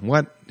 "No,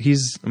 what?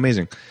 He's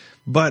amazing."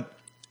 But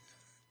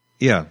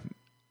yeah,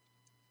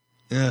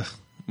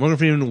 Morgan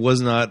Freeman was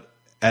not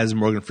as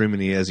Morgan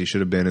Freeman-y as he should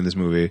have been in this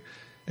movie,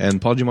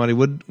 and Paul Giamatti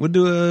would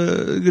do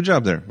a good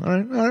job there.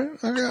 All right,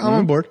 I'm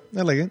on board.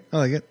 I like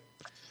it.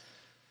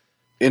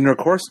 In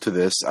recourse to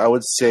this, I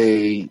would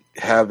say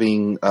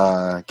having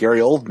Gary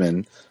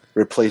Oldman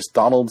replace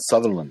Donald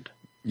Sutherland.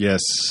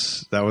 Yes,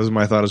 that was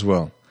my thought as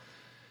well.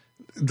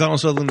 Donald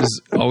Sutherland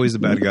is always the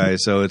bad guy,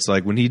 so it's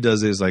like when he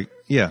does it, it's like,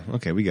 yeah,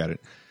 okay, we got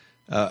it.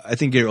 I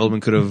think Gary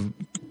Oldman could have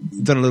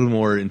done a little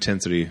more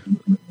intensity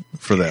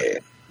for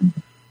that.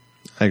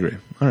 I agree.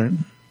 All right.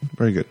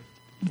 Very good.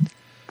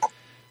 All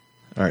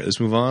right, let's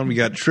move on. We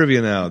got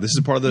trivia now. This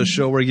is part of the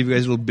show where I give you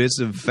guys little bits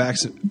of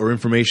facts or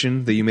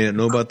information that you may not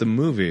know about the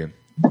movie.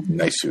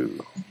 Nice.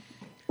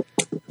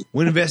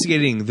 When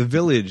investigating the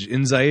village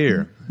in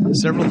Zaire,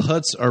 several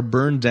huts are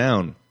burned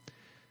down.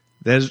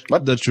 That is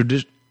the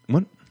tradition.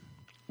 What?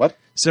 What?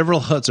 Several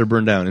huts are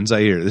burned down in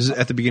Zaire. This is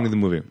at the beginning of the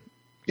movie.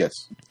 Yes.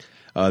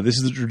 This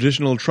is the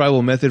traditional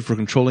tribal method for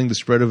controlling the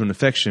spread of an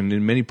infection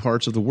in many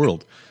parts of the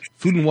world.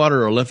 Food and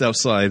water are left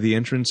outside the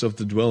entrance of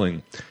the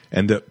dwelling,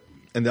 and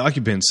the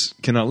occupants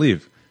cannot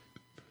leave.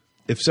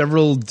 If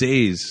several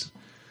days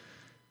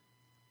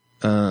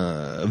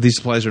of these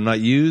supplies are not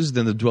used,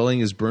 then the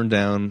dwelling is burned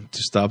down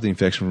to stop the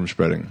infection from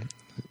spreading.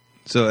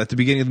 So at the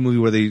beginning of the movie,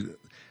 where the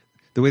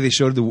way they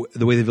showed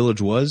the way the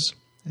village was,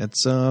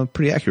 that's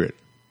pretty accurate.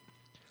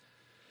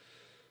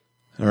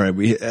 All right,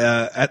 we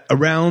at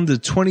around the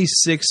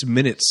 26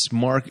 minutes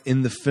mark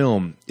in the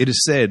film, it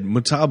is said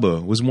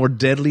Mutaba was more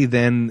deadly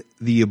than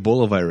the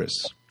Ebola virus.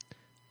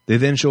 They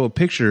then show a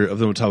picture of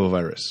the Mutaba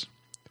virus.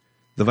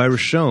 The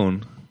virus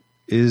shown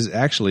is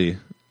actually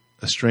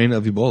a strain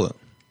of Ebola.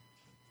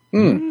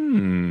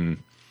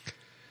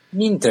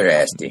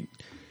 Interesting.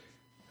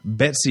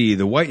 Betsy,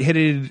 the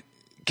white-headed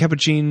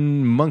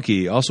capuchin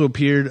monkey, also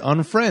appeared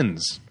on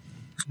Friends,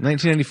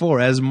 1994,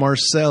 as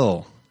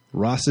Marcel,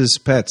 Ross's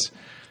pet.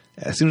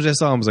 As soon as I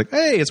saw him, I was like,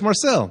 hey, it's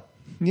Marcel.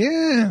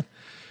 Yeah.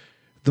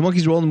 The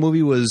monkey's role in the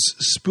movie was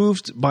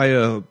spoofed by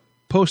a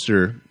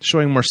poster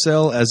showing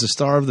Marcel as the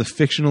star of the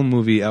fictional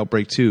movie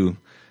Outbreak 2,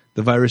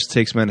 The Virus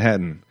Takes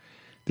Manhattan.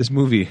 This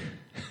movie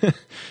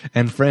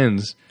and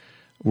Friends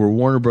were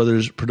Warner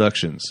Brothers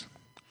productions.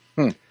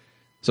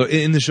 So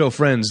in the show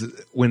Friends,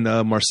 when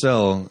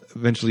Marcel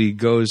eventually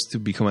goes to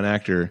become an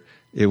actor,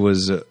 it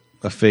was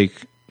a fake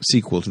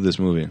sequel to this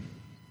movie.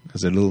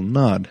 As a little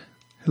nod.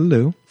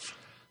 Hello.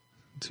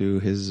 To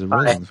his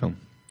role in the film.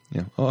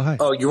 Yeah. Oh, hi.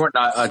 Oh, you weren't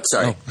not.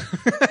 Sorry. Oh.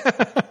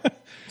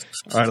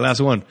 All right, last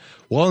one.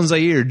 While in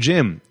Zaire,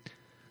 Jim,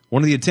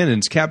 one of the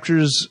attendants,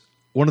 captures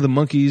one of the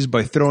monkeys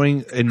by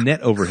throwing a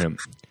net over him.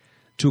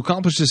 To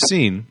accomplish this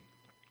scene,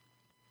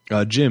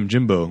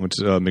 Jimbo, which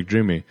is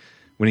McDreamy,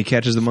 when he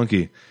catches the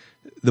monkey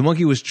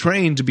was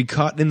trained to be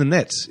caught in the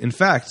nets. In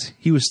fact,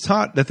 he was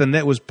taught that the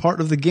net was part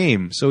of the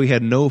game, so he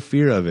had no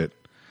fear of it.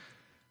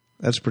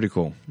 That's pretty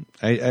cool.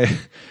 I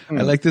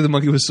like that the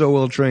monkey was so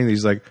well trained.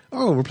 He's like,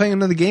 oh, we're playing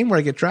another game where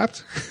I get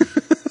trapped?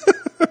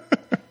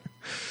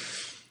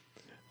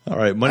 All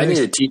right. I need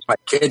to teach my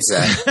kids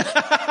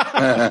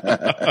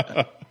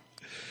that.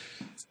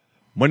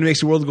 Money Makes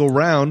the World Go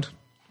Round.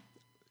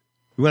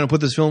 We want to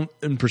put this film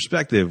in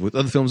perspective with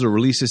other films that were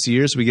released this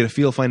year so we get a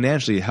feel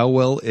financially how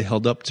well it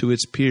held up to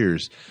its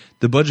peers.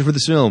 The budget for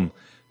this film,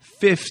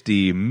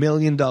 $50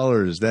 million.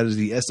 That is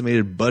the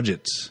estimated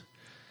budget.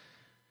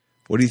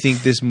 What do you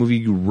think this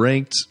movie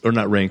ranked, or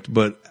not ranked,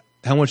 but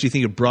how much do you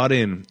think it brought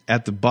in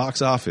at the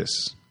box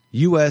office,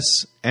 U.S.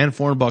 and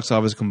foreign box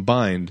office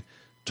combined,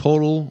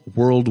 total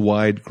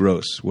worldwide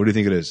gross? What do you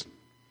think it is?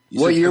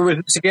 What year was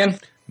this again?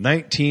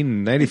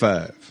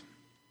 1995.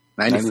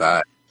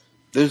 95.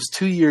 There's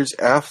 2 years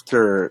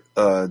after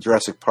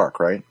Jurassic Park,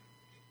 right?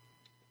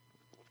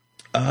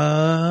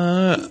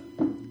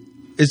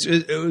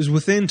 It was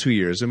within 2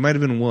 years. It might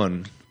have been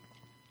one.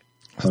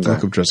 I'll have to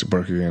look up Jurassic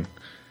Park again.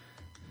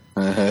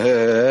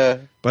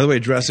 By the way,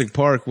 Jurassic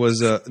Park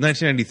was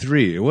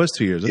 1993. It was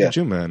 2 years. Look at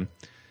you, man.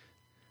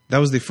 That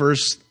was the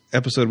first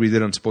episode we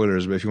did on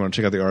spoilers, but if you want to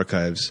check out the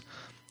archives,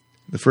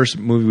 the first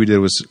movie we did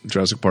was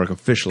Jurassic Park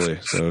officially,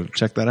 so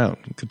check that out.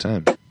 Good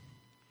time.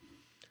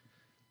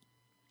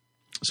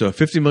 So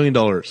 $50 million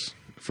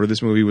for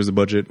this movie was the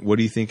budget. What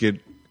do you think it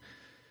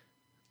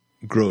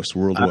grossed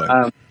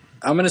worldwide?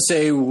 I'm going to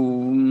say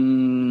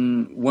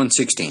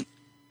 116.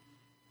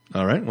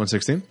 All right,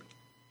 116.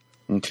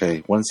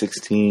 Okay,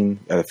 116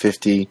 out of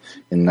 50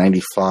 in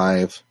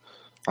 95.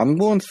 I'm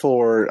going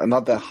for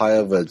not that high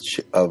of a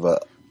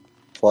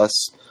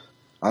plus.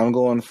 I'm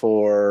going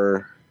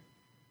for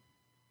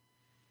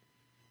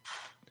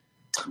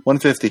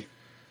 150.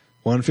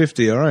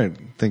 150. All right.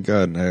 Thank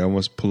God. I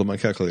almost pulled up my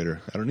calculator.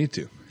 I don't need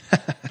to.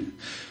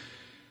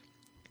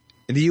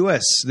 In the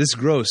U.S., this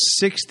grossed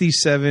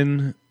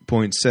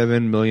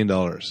 $67.7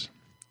 million.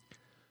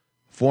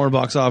 Foreign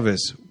box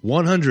office,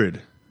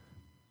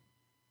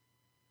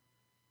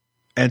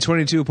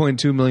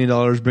 $122.2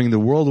 million, bringing the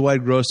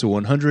worldwide gross to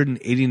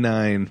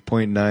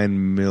 $189.9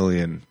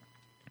 million.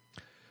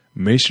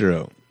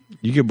 Maestro,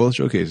 you get both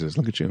showcases.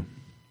 Look at you.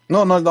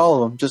 No, not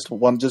all of them. Just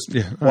one.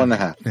 One and a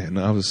half. Yeah,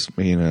 no, I was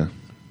making a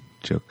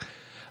joke.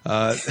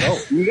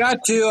 You got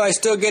to. I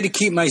still get to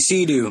keep my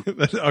Sea-Doo.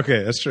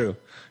 Okay, that's true.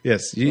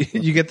 Yes, you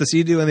get the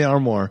Sea-Doo and the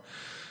Armoire.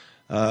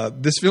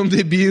 This film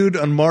debuted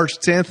on March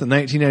 10th,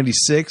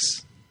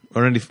 1996.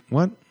 Or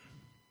 95?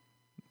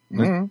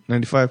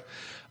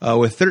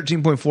 With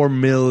 $13.4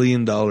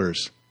 million.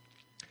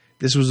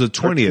 This was the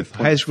 20th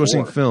highest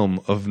grossing film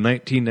of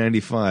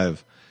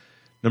 1995.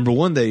 Number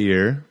one that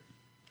year.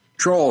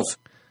 Trolls.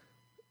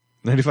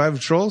 95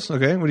 Trolls?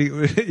 Okay. What do you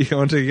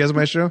want to guess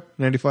my show?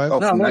 95? Oh,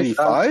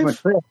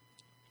 95?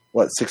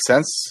 What, Sixth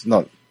Sense?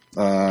 No.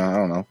 I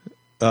don't know.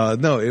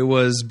 No, it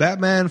was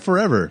Batman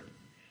Forever.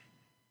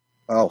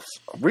 Oh,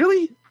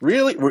 really?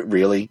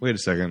 Really? Wait a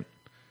second.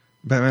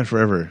 Batman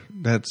Forever.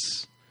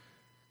 That's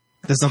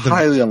not the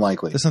highly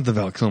unlikely. That's not the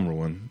Val Kilmer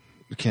one.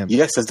 It can't be.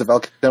 Yes, that's the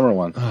Val Kilmer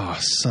one. Oh,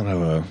 son of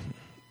a...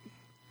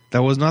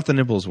 That was not the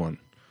Nipples one.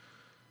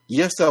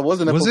 Yes, that was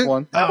the Nipples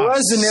one. That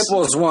was the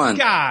Nipples one.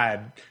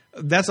 God.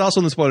 That's also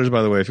in the spoilers,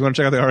 by the way, if you want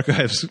to check out the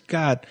archives.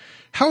 God.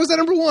 How is that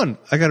number one?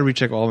 I got to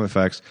recheck all of my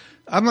facts.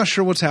 I'm not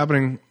sure what's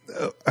happening.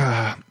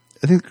 I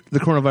think the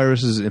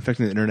coronavirus is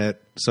infecting the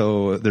internet,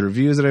 so the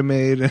reviews that I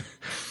made,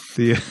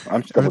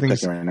 I'm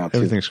everything's right now too.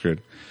 Everything's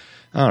screwed.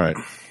 All right.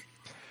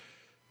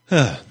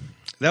 That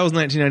was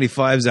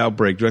 1995's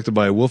Outbreak, directed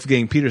by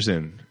Wolfgang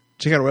Peterson.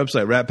 Check out our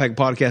website,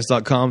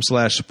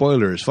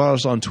 ratpackpodcast.com/spoilers. Follow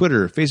us on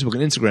Twitter, Facebook,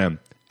 and Instagram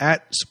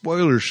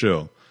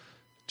 @SpoilersShow.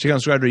 Check out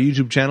and subscribe to our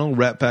YouTube channel,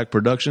 Rat Pack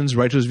Productions.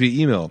 Write to us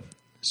via email,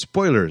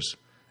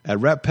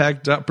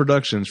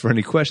 spoilers@ratpack.productions for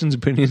any questions,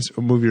 opinions,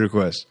 or movie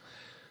requests.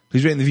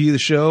 Please rate and review the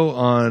show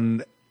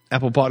on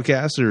Apple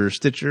Podcasts or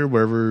Stitcher,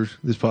 wherever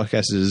this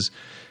podcast is,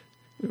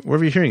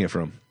 wherever you're hearing it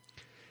from.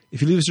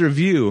 If you leave us a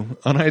review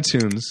on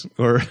iTunes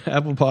or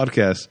Apple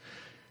Podcasts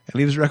and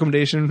leave us a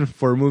recommendation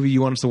for a movie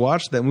you want us to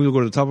watch, that movie will go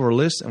to the top of our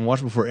list and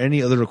watch before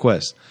any other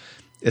requests.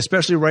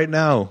 Especially right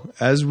now,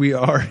 as we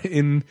are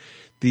in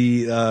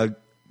the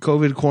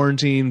COVID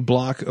quarantine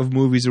block of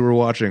movies that we're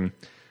watching,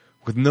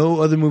 with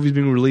no other movies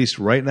being released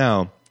right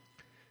now,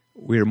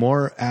 we are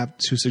more apt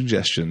to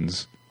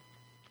suggestions.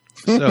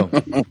 So,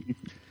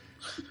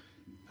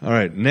 all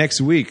right,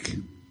 next week,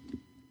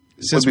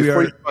 since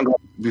before you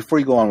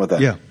go on with that,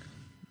 yeah,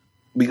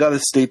 we got to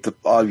state the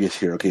obvious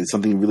here. Okay,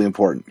 something really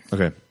important.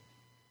 Okay,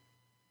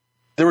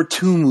 there were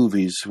 2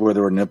 movies where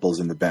there were nipples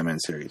in the Batman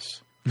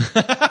series.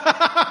 Okay.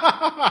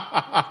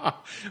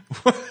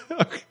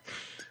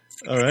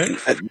 All right,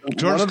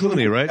 George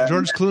Clooney, right?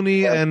 George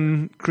Clooney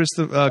and Chris,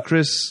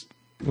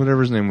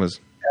 whatever his name was.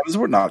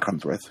 Hemsworth, not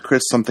Hemsworth.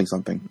 Chris something.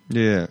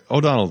 Yeah,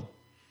 O'Donnell.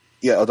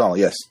 Yeah, O'Donnell.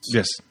 Yes.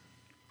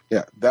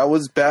 Yeah, that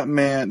was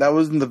Batman. That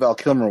wasn't the Val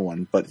Kilmer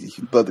one, but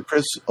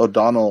Chris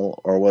O'Donnell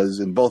was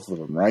in both of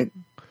them, right?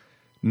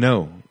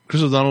 No,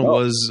 Chris O'Donnell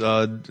was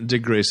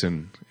Dick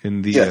Grayson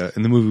in the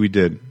movie we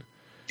did.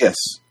 Yes,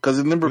 because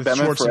remember With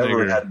Batman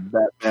Forever had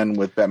Batman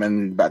with Batman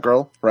and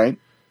Batgirl, right?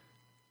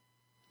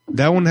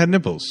 That one had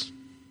nipples.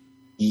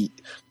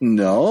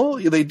 No,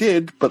 they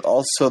did, but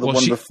also the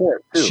one before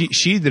it, too.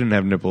 She didn't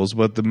have nipples,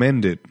 but the men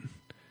did.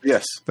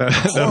 Yes. That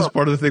was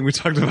part of the thing we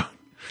talked about.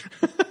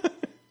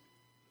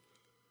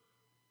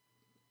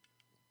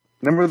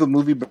 Remember the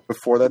movie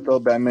before that, though?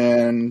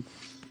 Batman...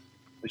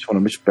 Which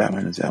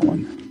Batman is that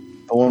one?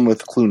 The one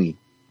with Clooney.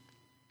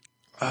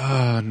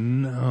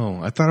 No.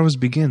 I thought it was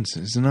Begins.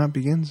 Is it not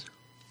Begins?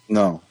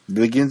 No.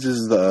 Begins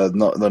is the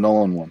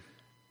Nolan one.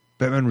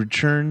 Batman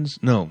Returns?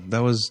 No,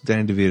 that was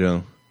Danny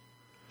DeVito.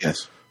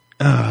 Yes.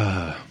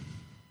 I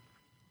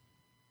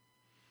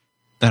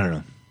don't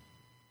know.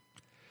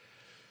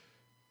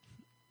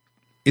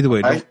 Either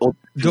way,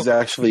 there's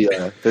actually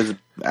there's an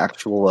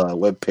actual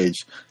web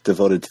page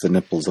devoted to the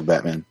nipples of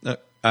Batman.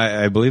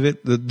 I believe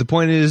it. The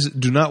point is,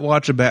 do not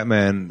watch a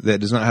Batman that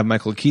does not have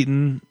Michael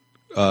Keaton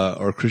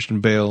or Christian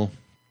Bale.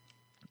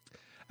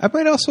 I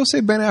might also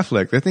say Ben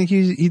Affleck. I think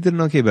he did an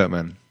okay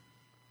Batman.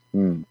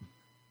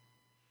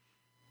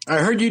 I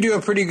heard you do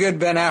a pretty good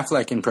Ben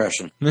Affleck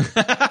impression.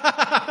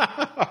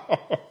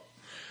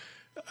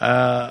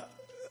 I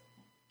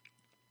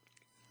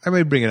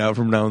may bring it out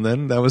from now and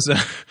then. That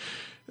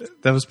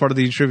was part of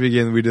the trivia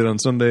game that we did on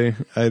Sunday.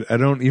 I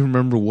don't even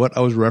remember what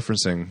I was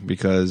referencing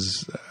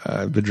because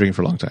I've been drinking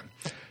for a long time.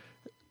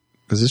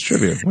 Because it's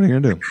trivia. What are you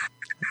going to do?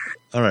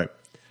 All right.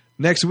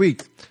 Next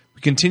week,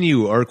 we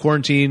continue our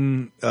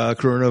quarantine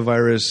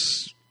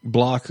coronavirus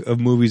block of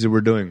movies that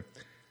we're doing.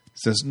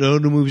 Since no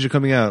new movies are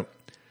coming out,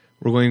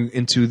 we're going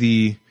into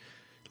the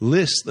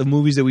list of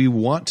movies that we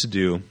want to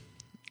do.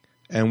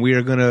 And we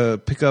are going to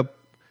pick up.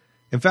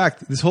 In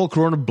fact, this whole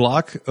Corona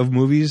block of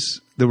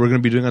movies that we're going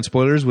to be doing on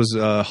spoilers was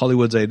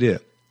Hollywood's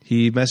idea.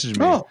 He messaged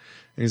me. And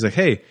he's like,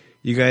 hey,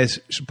 you guys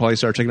should probably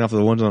start checking off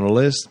the ones on the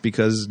list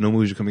because no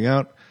movies are coming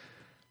out.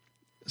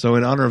 So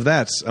in honor of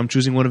that, I'm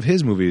choosing one of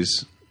his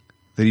movies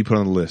that he put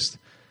on the list,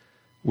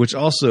 which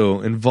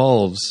also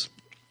involves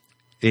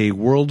a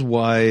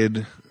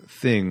worldwide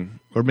thing,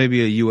 or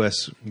maybe a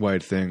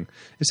U.S.-wide thing.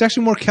 It's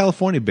actually more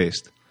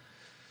California-based.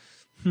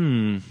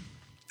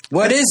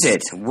 What is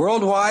it?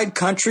 Worldwide,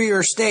 country,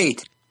 or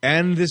state?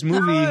 And this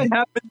movie... it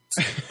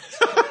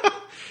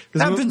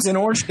happens in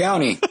Orange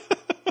County.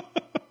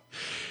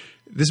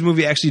 This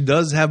movie actually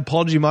does have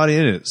Paul Giamatti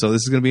in it, so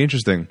this is going to be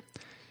interesting.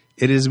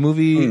 It is a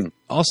movie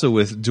also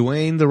with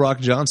Dwayne "The Rock"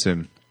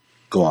 Johnson.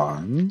 Go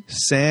on.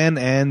 San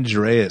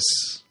Andreas.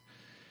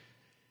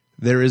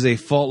 There is a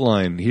fault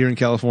line here in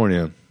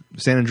California.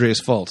 San Andreas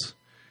Fault.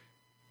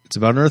 It's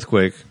about an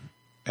earthquake,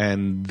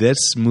 and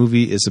this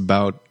movie is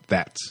about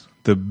that.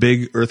 The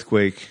big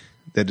earthquake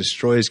that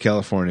destroys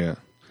California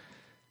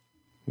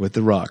with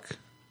The Rock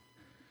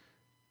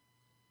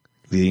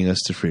leading us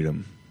to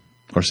freedom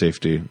or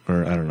safety,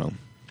 or I don't know.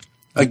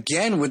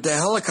 Again with the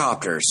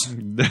helicopters.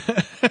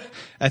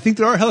 I think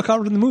there are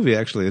helicopters in the movie,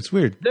 actually. It's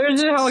weird.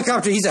 There's a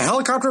helicopter. He's a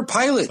helicopter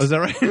pilot. Oh, is that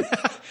right?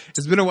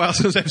 It's been a while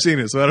since I've seen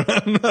it, so I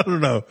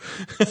don't know.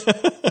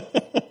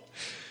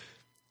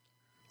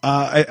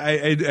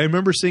 I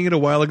remember seeing it a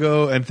while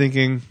ago and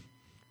thinking,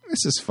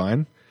 this is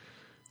fine.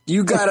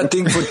 You got a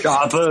thing for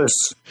choppers.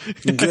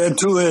 Get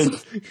to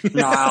it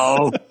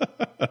now.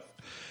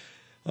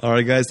 All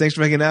right, guys. Thanks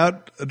for hanging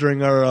out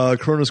during our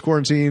Corona's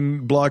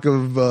Quarantine block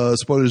of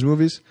spoilers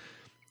movies.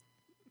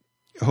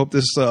 I hope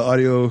this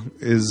audio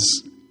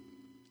is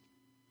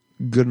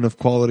good enough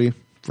quality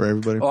for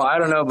everybody. Well, I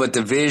don't know, but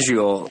the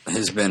visual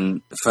has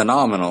been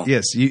phenomenal.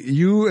 Yes,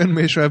 you and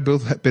Meshra have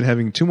both been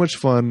having too much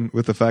fun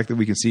with the fact that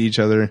we can see each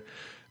other.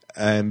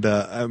 And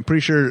I'm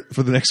pretty sure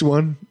for the next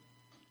one,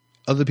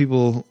 other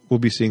people will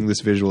be seeing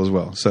this visual as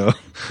well. So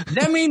does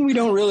that mean we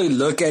don't really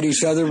look at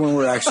each other when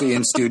we're actually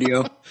in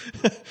studio?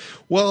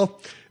 Well,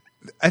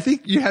 I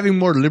think you're having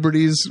more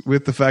liberties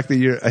with the fact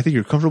that I think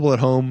you're comfortable at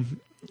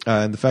home,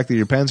 and the fact that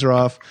your pants are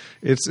off.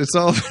 It's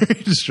all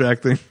very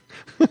distracting.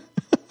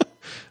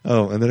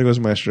 Oh, and there goes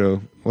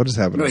Maestro. What is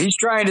happening? No, he's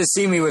trying to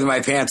see me with my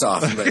pants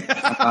off, but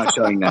I'm not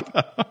showing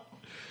that.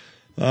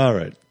 All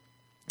right.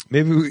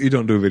 Maybe you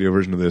don't do a video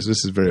version of this.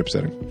 This is very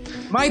upsetting.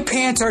 My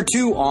pants are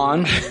too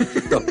on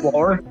the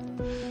floor.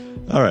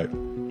 All right.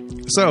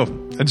 So,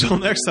 until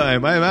next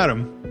time, I am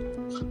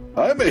Adam.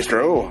 I'm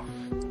Maestro.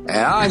 And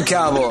I'm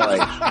Cowboy.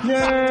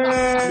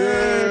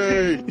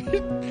 Yay!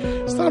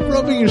 Stop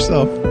rubbing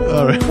yourself.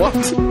 All right.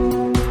 What?